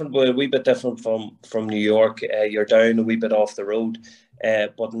 It's different, a wee bit different from New York. You're down a wee bit off the road.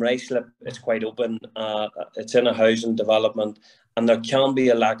 But in Ruislip, it's quite open. It's in a housing development, and there can be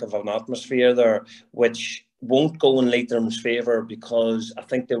a lack of an atmosphere there, which won't go in Leitrim's favour, because I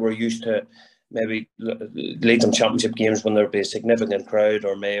think they were used to maybe Leitrim Championship games when there'd be a significant crowd,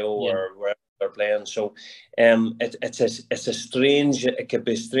 or Mayo, or wherever they're playing. So it's a strange. It could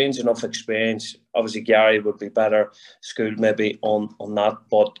be a strange enough experience. Obviously, Gary would be better schooled maybe on that,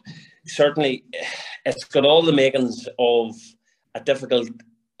 but certainly it's got all the makings of a difficult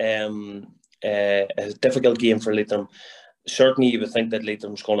game for Leitrim. Certainly, you would think that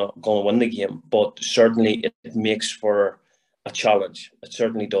Leitrim's gonna win the game, but certainly it makes for a challenge. It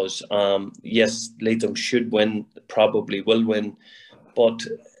certainly does. Yes, Leitrim should win, probably will win, but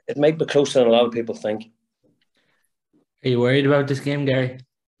it might be closer than a lot of people think. Are you worried about this game, Gary?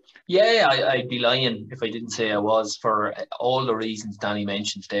 Yeah, I'd be lying if I didn't say I was, for all the reasons Danny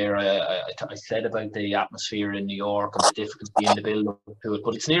mentioned there. I said about the atmosphere in New York and the difficulty in the build-up to it,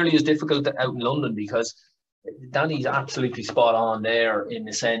 but it's nearly as difficult out in London, because Danny's absolutely spot on there, in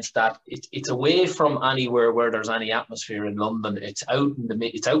the sense that it's away from anywhere where there's any atmosphere in London. It's out in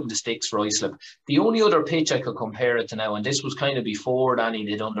the sticks, Ruislip. The only other pitch I could compare it to now, and this was kind of before Danny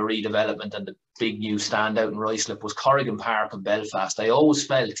did on the redevelopment and the big new standout in Ruislip, was Corrigan Park in Belfast. I always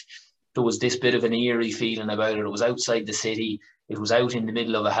felt there was this bit of an eerie feeling about it. It was outside the city. It was out in the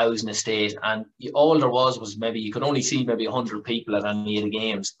middle of a housing estate, and all there was maybe, you could only see maybe 100 people at any of the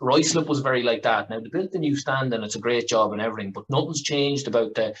games. Ruislip was very like that. Now, they built the new stand and it's a great job and everything, but nothing's changed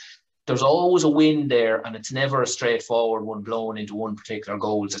about there's always a wind there, and it's never a straightforward one blowing into one particular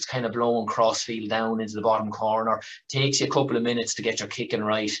goal. It's kind of blowing crossfield down into the bottom corner. Takes you a couple of minutes to get your kicking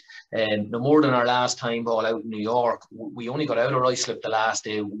right. No more than our last time ball out in New York. We only got out of Ruislip the last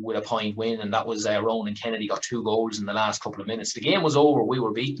day with a point win, and that was Ronan Kennedy got 2 goals in the last couple of minutes. The game was over, we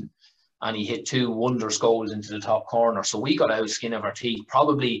were beaten, and he hit 2 wondrous goals into the top corner. So we got out skin of our teeth.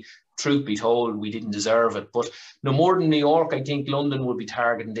 Probably, truth be told, we didn't deserve it. But no more than New York, I think London would be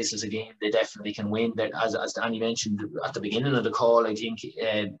targeting this as a game they definitely can win. That, as Danny mentioned at the beginning of the call, I think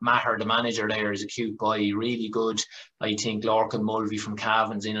Maher, the manager there, is a cute boy, really good. I think Lorcan Mulvey from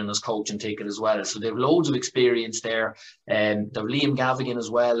Cavan's in on his coaching ticket as well. So they've loads of experience there. They've Liam Gavigan as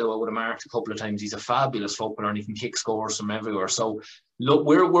well, who I would have marked a couple of times. He's a fabulous footballer and he can kick scores from everywhere. So look,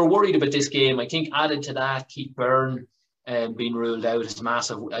 we're worried about this game. I think added to that, Keith Byrne being ruled out is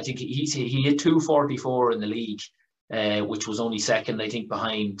massive. I think he hit 244 in the league, which was only second, I think,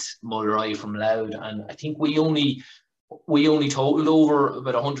 behind Mulroy from Louth. And I think we only totaled over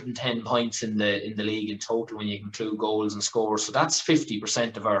about 110 points in the league in total when you include goals and scores. So that's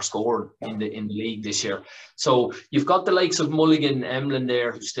 50% of our score in the league this year. So you've got the likes of Mulligan, Emlyn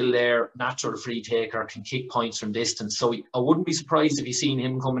there, who's still there, natural free taker, can kick points from distance. So I wouldn't be surprised if you seen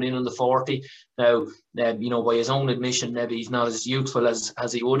him coming in on the 40. Now, by his own admission, maybe he's not as youthful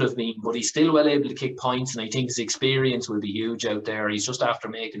as he would have been, but he's still well able to kick points, and I think his experience will be huge out there. He's just after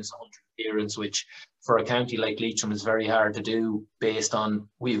making his 100th appearance, which for a county like Leitrim is very hard to do, based on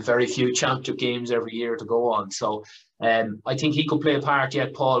we have very few championship games every year to go on. So I think he could play a part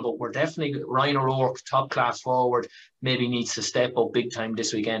yet, Paul, but we're definitely, Ryan O'Rourke, top class forward, maybe needs to step up big time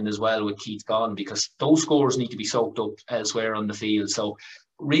this weekend as well with Keith gone, because those scores need to be soaked up elsewhere on the field. So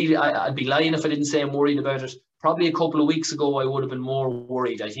really, I'd be lying if I didn't say I'm worried about it. Probably a couple of weeks ago, I would have been more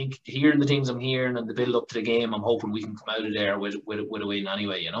worried. I think hearing the things I'm hearing and the build up to the game, I'm hoping we can come out of there with a win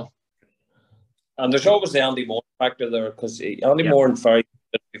anyway, And there's always the Andy Moore factor there, because Andy Moore will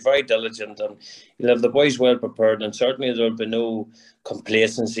be very diligent, and he'll have the boys well prepared, and certainly there'll be no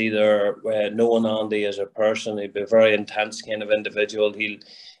complacency there. Knowing Andy as a person, he'll be a very intense kind of individual.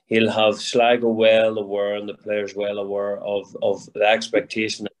 He'll have Sligo well aware, and the players well aware of the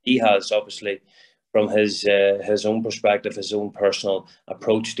expectation that he has, obviously, from his own perspective, his own personal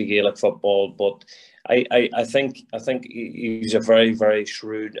approach to Gaelic football. But I think he's a very, very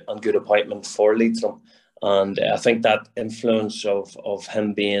shrewd and good appointment for Leitrim, and I think that influence of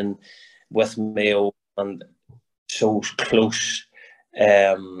him being with Mayo and so close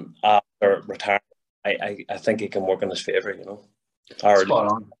after retirement, I think he can work in his favour.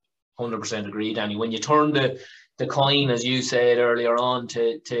 Spot on. 100% agree, Danny. When you turn the coin, as you said earlier on,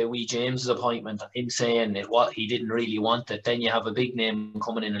 to wee James's appointment, him saying what he didn't really want it, then you have a big name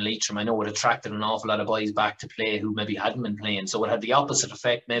coming in Leitrim. I know it attracted an awful lot of boys back to play who maybe hadn't been playing, so it had the opposite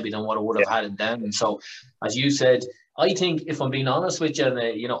effect maybe than what it would have had in down. And so, as you said, I think, if I'm being honest with you,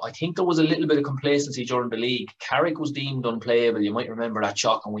 I think there was a little bit of complacency during the league. Carrick was deemed unplayable. You might remember that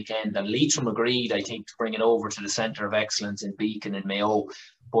shocking weekend, and Leitrim agreed, I think, to bring it over to the centre of excellence in Beacon and Mayo.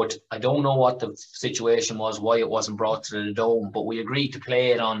 But I don't know what the situation was, why it wasn't brought to the Dome. But we agreed to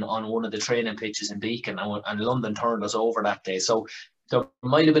play it on one of the training pitches in Beacon, and London turned us over that day. So there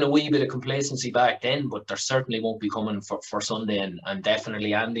might have been a wee bit of complacency back then, but there certainly won't be coming for Sunday. And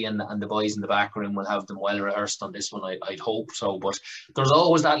definitely Andy and the boys in the back room will have them well rehearsed on this one, I'd hope so. But there's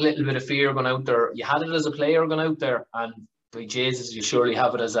always that little bit of fear going out there. You had it as a player going out there, and by Jesus, you surely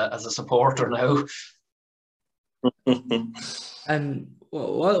have it as a supporter now. And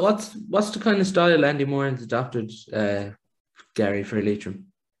what's the kind of style Andy Moore has adopted, Gary, for Leitrim?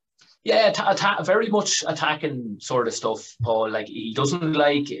 Yeah, very much attacking sort of stuff, Paul. Like, he doesn't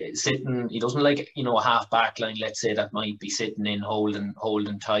like sitting. He doesn't like, a half back line, let's say, that might be sitting in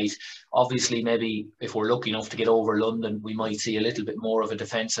holding tight. Obviously, maybe if we're lucky enough to get over London, we might see a little bit more of a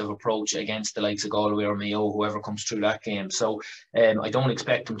defensive approach against the likes of Galway or Mayo, whoever comes through that game. So I don't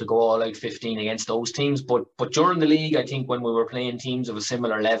expect him to go all out 15 against those teams. But during the league, I think when we were playing teams of a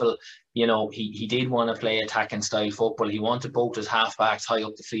similar level, he did want to play attacking style football. He wanted both his half-backs high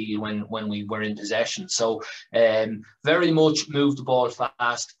up the field when we were in possession. So very much moved the ball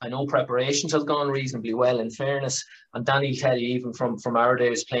fast. I know preparations have gone reasonably well, in fairness. And Danny will tell you, even from our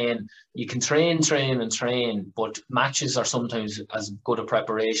days playing, you can train, but matches are sometimes as good a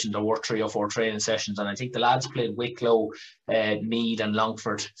preparation. They're worth 3 or 4 training sessions. And I think the lads played Wicklow, Meath and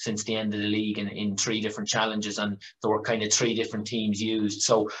Longford since the end of the league in 3 different challenges, and there were kind of 3 different teams used.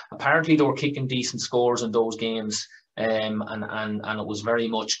 So apparently they were kicking decent scores in those games. And it was very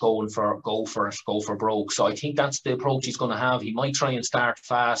much go for broke. So I think that's the approach he's going to have. He might try and start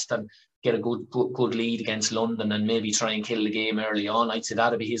fast and get a good lead against London and maybe try and kill the game early on. I'd say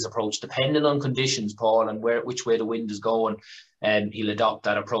that'd be his approach, depending on conditions, Paul, and which way the wind is going. He'll adopt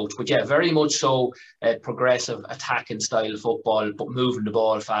that approach. But yeah, very much so progressive attacking style football, but moving the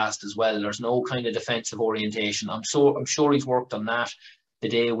ball fast as well. There's no kind of defensive orientation. I'm sure he's worked on that. The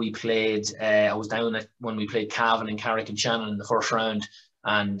day we played, I was down when we played Cavan and Carrick and Shannon in the first round.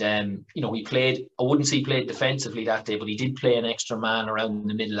 And, he played, I wouldn't say he played defensively that day, but he did play an extra man around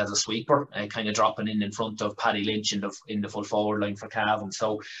the middle as a sweeper, kind of dropping in front of Paddy Lynch in the full forward line for Cavan.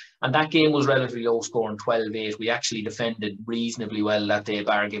 So, and that game was relatively low scoring, 12-8. We actually defended reasonably well that day,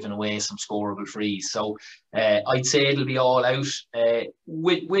 bar giving away some scoreable frees. So I'd say it'll be all out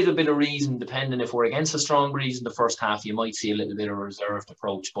with a bit of reason, depending if we're against a strong breeze in the first half, you might see a little bit of a reserved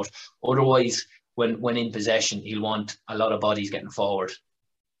approach. But otherwise, when in possession, he'll want a lot of bodies getting forward.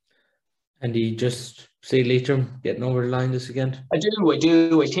 And you just see Leitrim getting over the line this weekend? I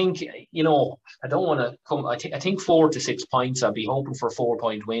do. I think, I don't want to come. I think 4 to 6 points. I'd be hoping for a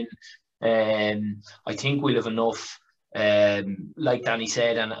 4-point win. I think we'll have enough. Like Danny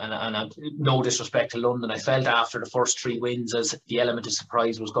said, and no disrespect to London, I felt after the first 3 wins as the element of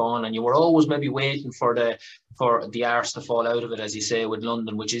surprise was gone, and you were always maybe waiting for the arse to fall out of it, as you say, with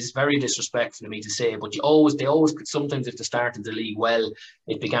London, which is very disrespectful of me to say, but they always could. Sometimes if they started the league well,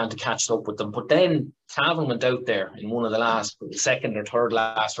 it began to catch up with them. But then Cavan went out there in one of the second or third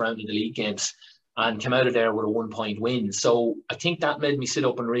last round of the league games and came out of there with a 1-point win. So I think that made me sit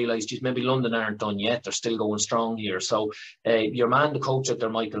up and realise, geez, maybe London aren't done yet. They're still going strong here. So your man, the coach out there,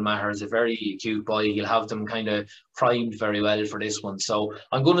 Michael Maher, is a very acute boy. He'll have them kind of primed very well for this one. So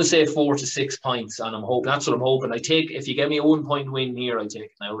I'm going to say 4 to 6 points, and that's what I'm hoping. If you give me a 1-point win here, I take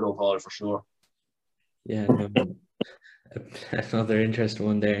it now, though, Paul, for sure. Yeah, another interesting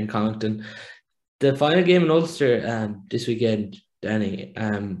one there in Connaughton. The final game in Ulster this weekend, Danny.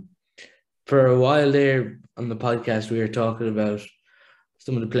 For a while there on the podcast, we were talking about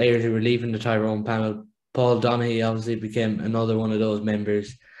some of the players who were leaving the Tyrone panel. Paul Donaghy obviously became another one of those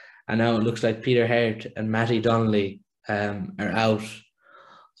members. And now it looks like Peter Hart and Matty Donnelly are out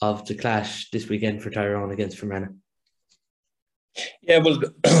of the clash this weekend for Tyrone against Fermanagh. Yeah, well,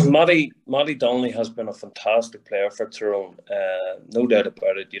 Matty Donnelly has been a fantastic player for Tyrone. No doubt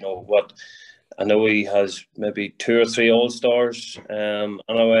about it. I know he has maybe 2 or 3 All-Stars. I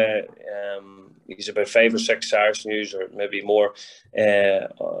know he's about 5 or 6 Irish News, or maybe more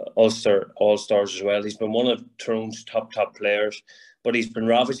Ulster All-Stars as well. He's been one of Tyrone's top players, but he's been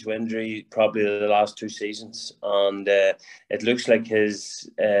ravaged with injury probably the last 2 seasons, and it looks like his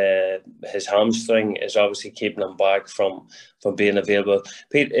hamstring is obviously keeping him back from being available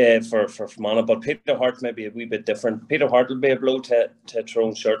for Fermanagh. But Peter Hart may be a wee bit different. Peter Hart will be a blow to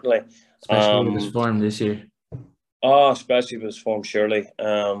Tyrone, certainly. Especially with his form this year. Especially with his form, surely.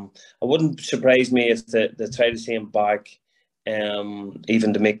 It wouldn't surprise me if they try to see him back,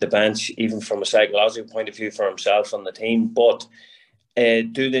 even to make the bench, even from a psychological point of view for himself and the team. But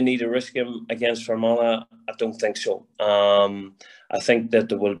do they need to risk him against Fermanagh? I don't think so. I think that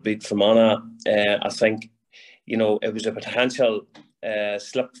they will beat Fermanagh. I think, it was a potential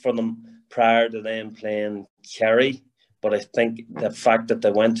slip for them prior to them playing Kerry. But I think the fact that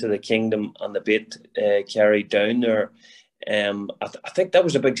they went to the Kingdom and they beat Kerry down there, I think that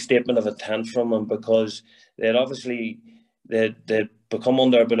was a big statement of intent from them, because they'd become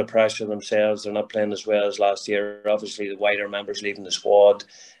under a bit of pressure themselves. They're not playing as well as last year. Obviously, the wider members leaving the squad.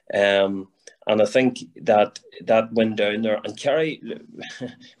 And I think that win down there, and Kerry,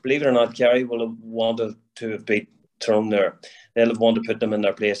 believe it or not, Kerry will have wanted to have beat Tyrone there. They'll have wanted to put them in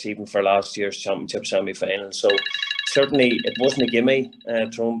their place even for last year's championship semi-final. So certainly it wasn't a gimme.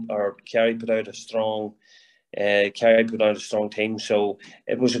 Tyrone or Kerry put out a strong team, so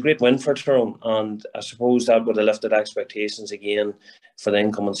it was a great win for Tyrone, and I suppose that would have lifted expectations again for the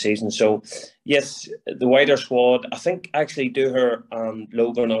incoming season. So yes, the wider squad, I think actually Dooher and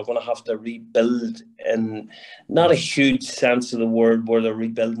Logan are going to have to rebuild, in not a huge sense of the word where they're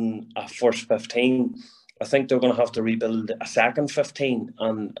rebuilding a first 15. I think they're going to have to rebuild a second 15,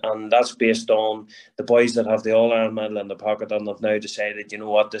 and that's based on the boys that have the All-Ireland medal in their pocket and have now decided, you know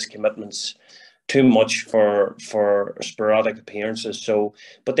what, this commitment's too much for sporadic appearances. So,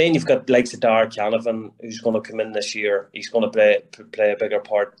 but then you've got likes of Dar Canavan, who's going to come in this year. He's going to play a bigger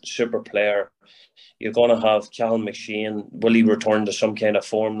part. Super player. You're going to have Callum McShane. Will he return to some kind of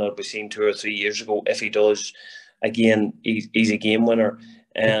form that we seen 2 or 3 years ago? If he does, again, he's a game winner.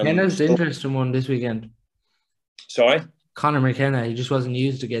 McKenna's the interesting one this weekend. Sorry? Conor McKenna, he just wasn't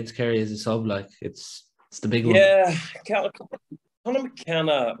used against Kerry as a sub. Like, it's the big one. Yeah, Conor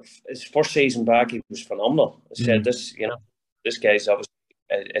McKenna, his first season back, he was phenomenal. I said this, you know, this guy's obviously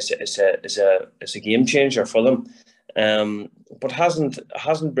is a game changer for them, but hasn't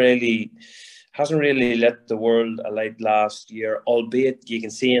really lit the world alight last year. Albeit you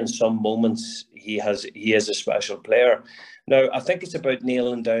can see in some moments he is a special player. Now, I think it's about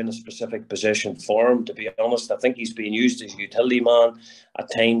nailing down a specific position for him, to be honest. I think he's being used as a utility man.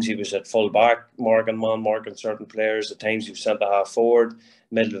 At times he was at full back, marking certain players. At times he was centre half forward,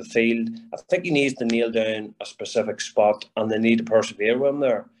 middle of the field. I think he needs to nail down a specific spot, and they need to persevere with him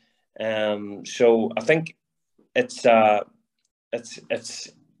there. So I think it's a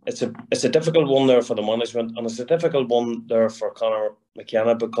difficult one there for the management, and it's a difficult one there for Conor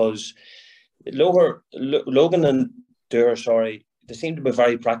McKenna, because Logan and Dooher, they seem to be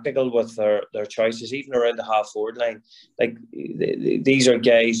very practical with their choices, even around the half forward line. Like, these are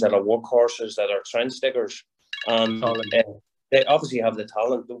guys that are workhorses, that are trench diggers, and they obviously have the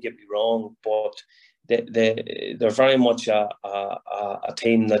talent. Don't get me wrong, but they're very much a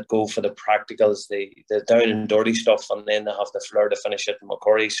team that go for the practicals, the down and dirty stuff, and then they have the flair to finish it in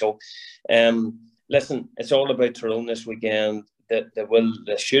McCurry. So, listen, it's all about Tyrone this weekend.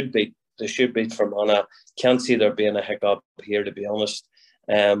 They should beat Fermanagh. Can't see there being a hiccup here, to be honest.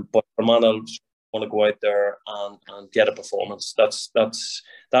 But Fermanagh want to go out there and get a performance. That's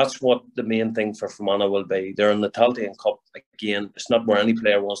what the main thing for Fermanagh will be. They're in the Tailteann Cup again. It's not where any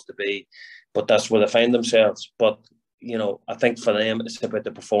player wants to be, but that's where they find themselves. But, you know, I think for them it's about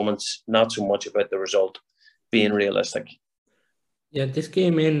the performance, not so much about the result, being realistic. Yeah, this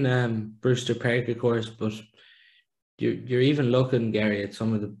game in Brewster Park, of course, but you're even looking, Gary, at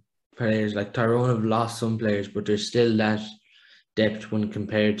some of the players. Like, Tyrone have lost some players, but there's still that depth when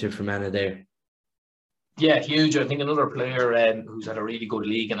compared to Fermanagh there. Yeah, huge. I think another player who's had a really good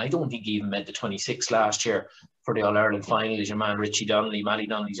league, and I don't think he even made the 26 last year for the All-Ireland final, is your man Richie Donnelly, Matty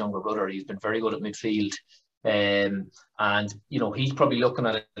Donnelly's younger brother. He's been very good at midfield. And, you know, he's probably looking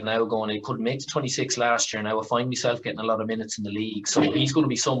at it now going, he couldn't make the 26 last year. Now I find myself getting a lot of minutes in the league. So he's going to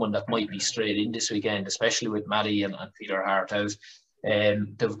be someone that might be straight in this weekend, especially with Matty and Peter Hart out.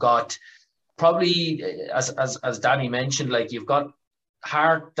 They've got probably, as Danny mentioned, like, you've got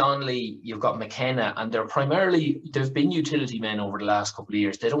Hart, Donnelly, you've got McKenna, and they've been utility men over the last couple of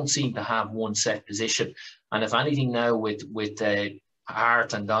years. They don't seem to have one set position. And if anything now with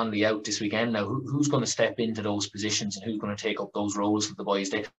Hart and Donnelly out this weekend now, who's going to step into those positions and who's going to take up those roles for the boys?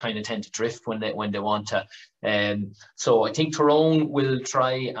 They kind of tend to drift when they want to. So I think Tyrone will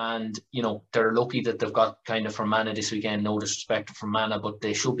try, and, you know, they're lucky that they've got kind of Fermanagh this weekend. No disrespect to Fermanagh, but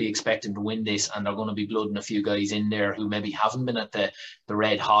they should be expecting to win this, and they're going to be blooding a few guys in there who maybe haven't been at the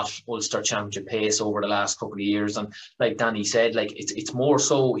red hot Ulster Championship pace over the last couple of years. And like Danny said, like, it's more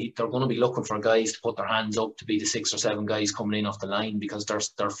so they're going to be looking for guys to put their hands up to be the 6 or 7 guys coming in off the line, because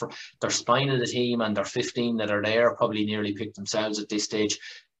their spine of the team and their 15 that are there probably nearly picked themselves at this stage.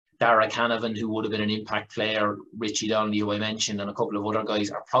 Dara Canavan, who would have been an impact player, Richie Donnelly, who I mentioned, and a couple of other guys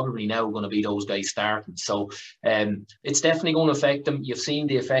are probably now going to be those guys starting. So it's definitely going to affect them. You've seen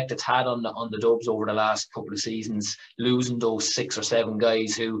the effect it's had on the Dubs over the last couple of seasons, losing those 6 or 7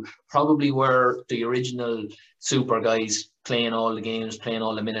 guys who probably were the original super guys, playing all the games, playing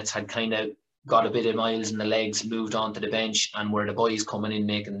all the minutes, had kind of got a bit of miles in the legs, moved on to the bench, and where the boys coming in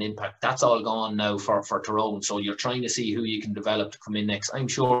making an impact. That's all gone now for Tyrone. So you're trying to see who you can develop to come in next. I'm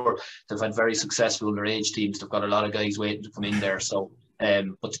sure they've had very successful underage teams. They've got a lot of guys waiting to come in there. So,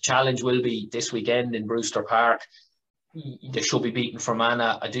 but the challenge will be this weekend in Brewster Park. They should be beating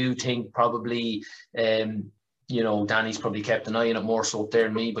Fermanagh. I do think probably, you Danny's probably kept an eye on it more so up there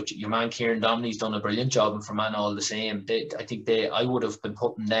than me, but your man Kieran Domney's done a brilliant job in Fermanagh all the same. I would have been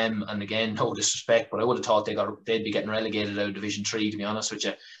putting them, and again, no disrespect, but I would have thought they'd be getting relegated out of Division 3, to be honest with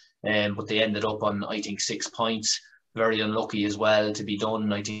you. But they ended up on, I think, 6 points. Very unlucky as well to be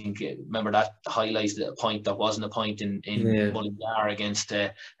done. I think, remember that highlights a point that wasn't a point in Mullingar against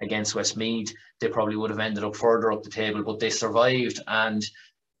Westmeath. They probably would have ended up further up the table, but they survived. And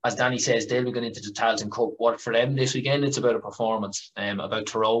as Danny says, they'll be going into the Tailteann Cup. What for them this weekend? It's about a performance. About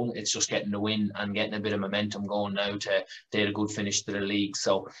Tyrone, it's just getting the win and getting a bit of momentum going now they had a good finish to the league.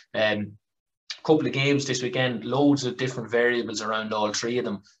 So, couple of games this weekend, loads of different variables around all three of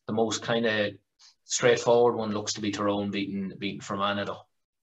them. The most kind of straightforward one looks to be Tyrone beating Fermanagh though.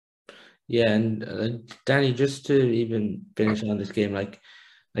 Yeah, and Danny, just to even finish on this game, like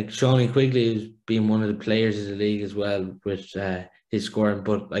Shawnee Quigley has been one of the players of the league as well with his scoring,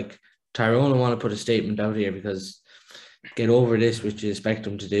 but like Tyrone, I want to put a statement out here because get over this, which you expect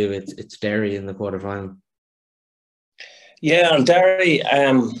them to do. It's Derry in the quarterfinal. Yeah, and Derry,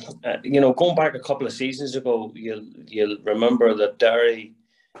 going back a couple of seasons ago, you'll remember that Derry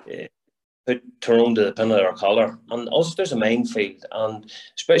put Tyrone to the pin of their collar, and also there's a minefield, and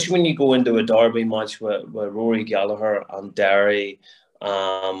especially when you go into a derby match with Rory Gallagher and Derry.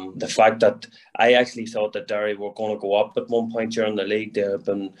 The fact that I actually thought that Derry were going to go up at one point during the league. They have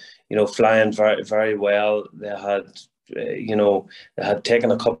been, flying very, very well. They had, they had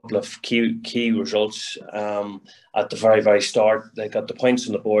taken a couple of key results at the very, very start. They got the points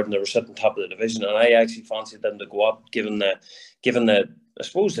on the board and they were sitting top of the division. And I actually fancied them to go up, given the I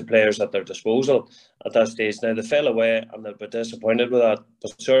suppose the players at their disposal at that stage. Now they fell away and they'll be disappointed with that.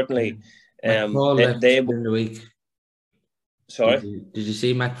 But certainly, they in the week. Sorry? Did you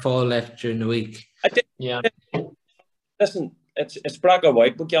see McFall left during the week? I did. Yeah. Listen, it's black or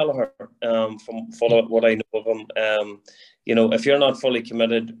white with Gallagher. From what I know of him, if you're not fully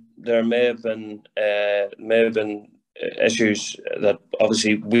committed, there may have been issues that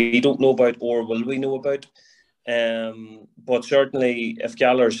obviously we don't know about, or will we know about. But certainly, if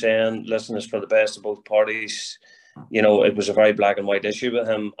Gallagher's saying, "Listen, it's for the best of both parties," it was a very black and white issue with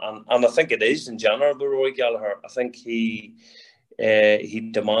him, and I think it is in general with Roy Gallagher. I think he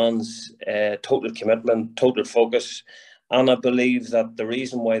demands total commitment, total focus, and I believe that the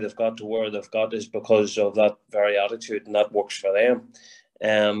reason why they've got to where they've got is because of that very attitude, and that works for them.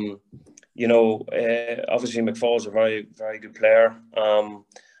 Obviously McFall's a very, very good player,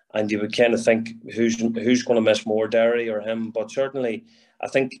 and you would kind of think who's going to miss more, Derry or him, but certainly I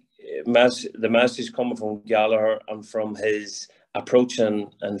think the message coming from Gallagher and from his approach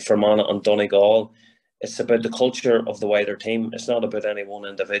in Fermanagh and Donegal, it's about the culture of the wider team. It's not about any one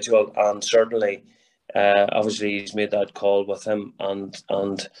individual, and certainly, obviously, he's made that call with him. And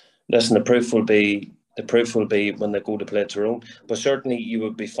listen, the proof will be when they go to play Tyrone. But certainly, you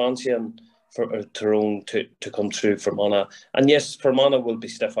would be fancying for Tyrone to come through Fermanagh. And yes, Fermanagh will be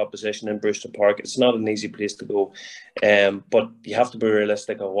stiff opposition in Brewster Park. It's not an easy place to go, but you have to be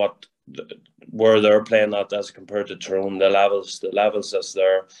realistic of where they're playing at as compared to Tyrone. The levels that's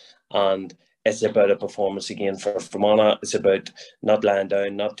there, and it's about a performance again for Fermanagh. It's about not lying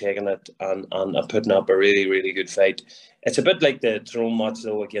down, not taking it, and putting up a really, really good fight. It's a bit like the Tyrone match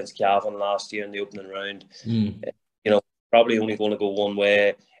though against Cavan last year in the opening round. Probably only going to go one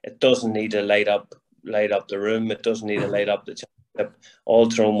way. It doesn't need to light up the room. It doesn't need to light up the championship. All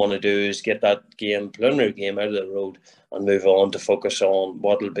Tyrone want to do is get that preliminary game out of the road and move on to focus on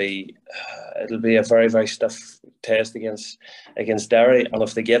what'll be it'll be a very, very stiff test against Derry. And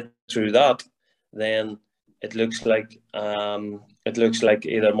if they get through that, then it looks like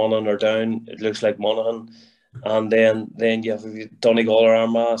either Monaghan or down. It looks like Monaghan, and then you have Donegal or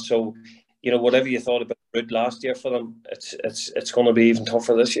Armagh. So whatever you thought about the route last year for them, it's going to be even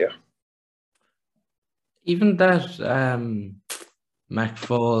tougher this year. Even that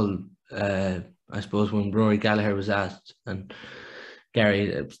McFall, I suppose when Rory Gallagher was asked, and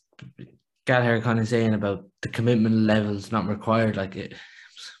Gary Gallagher kind of saying about the commitment levels not required, like it's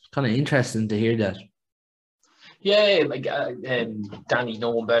kind of interesting to hear that. Yeah, like Danny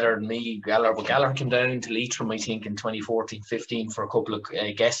knowing better than me, Gallagher came down to Leitrim, I think, in 2014-15 for a couple of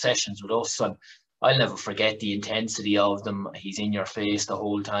guest sessions with us, and I'll never forget the intensity of them. He's in your face the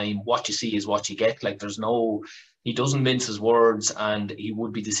whole time. What you see is what you get. Like he doesn't mince his words, and he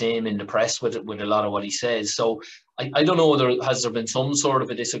would be the same in the press with a lot of what he says. So I don't know, has there been some sort of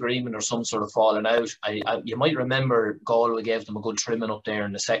a disagreement or some sort of falling out? You might remember Galway gave them a good trimming up there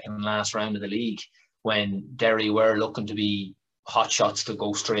in the second last round of the league when Derry were looking to be hot shots to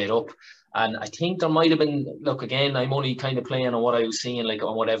go straight up. And I think there might have been, look, again, I'm only kind of playing on what I was seeing, like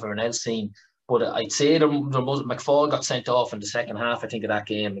on what everyone else seen, But I'd say McFall got sent off in the second half, I think, of that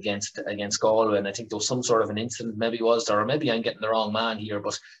game against Galway, and I think there was some sort of an incident, maybe was there, or maybe I'm getting the wrong man here,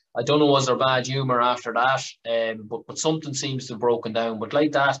 but I don't know, was there bad humour after that? But something seems to have broken down. But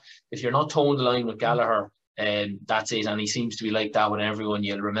like that, if you're not toeing the line with Gallagher, that's it, and he seems to be like that with everyone.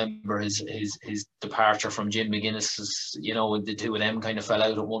 You'll remember his departure from Jim McGuinness. The two of them kind of fell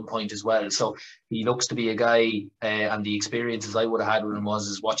out at one point as well. So he looks to be a guy, and the experiences I would have had with him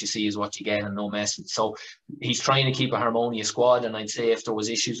is what you see is what you get, and no messing. So he's trying to keep a harmonious squad, and I'd say if there was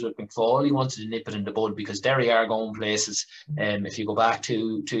issues with McFall, he wanted to nip it in the bud, because Derry are going places. If you go back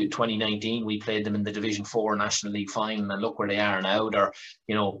to 2019, we played them in the Division 4 National League final, and look where they are now. They're,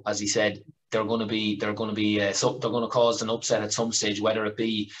 as he said, they're going to cause an upset at some stage, whether it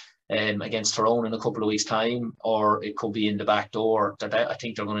be against Tyrone in a couple of weeks' time, or it could be in the back door. I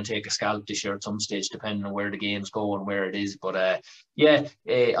think they're going to take a scalp this year at some stage, depending on where the games go and where it is. But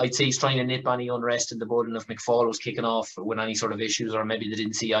I'd say he's trying to nip any unrest in the bud, and if McFall was kicking off with any sort of issues, or maybe they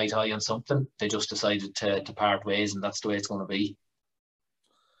didn't see eye to eye on something, they just decided to part ways, and that's the way it's going to be.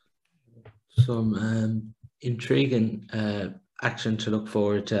 Some intriguing action to look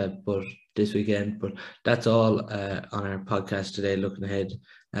forward to, but this weekend. But that's all on our podcast today, looking ahead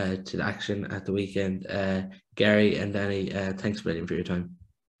to the action at the weekend. Gary and Danny, thanks a million for your time.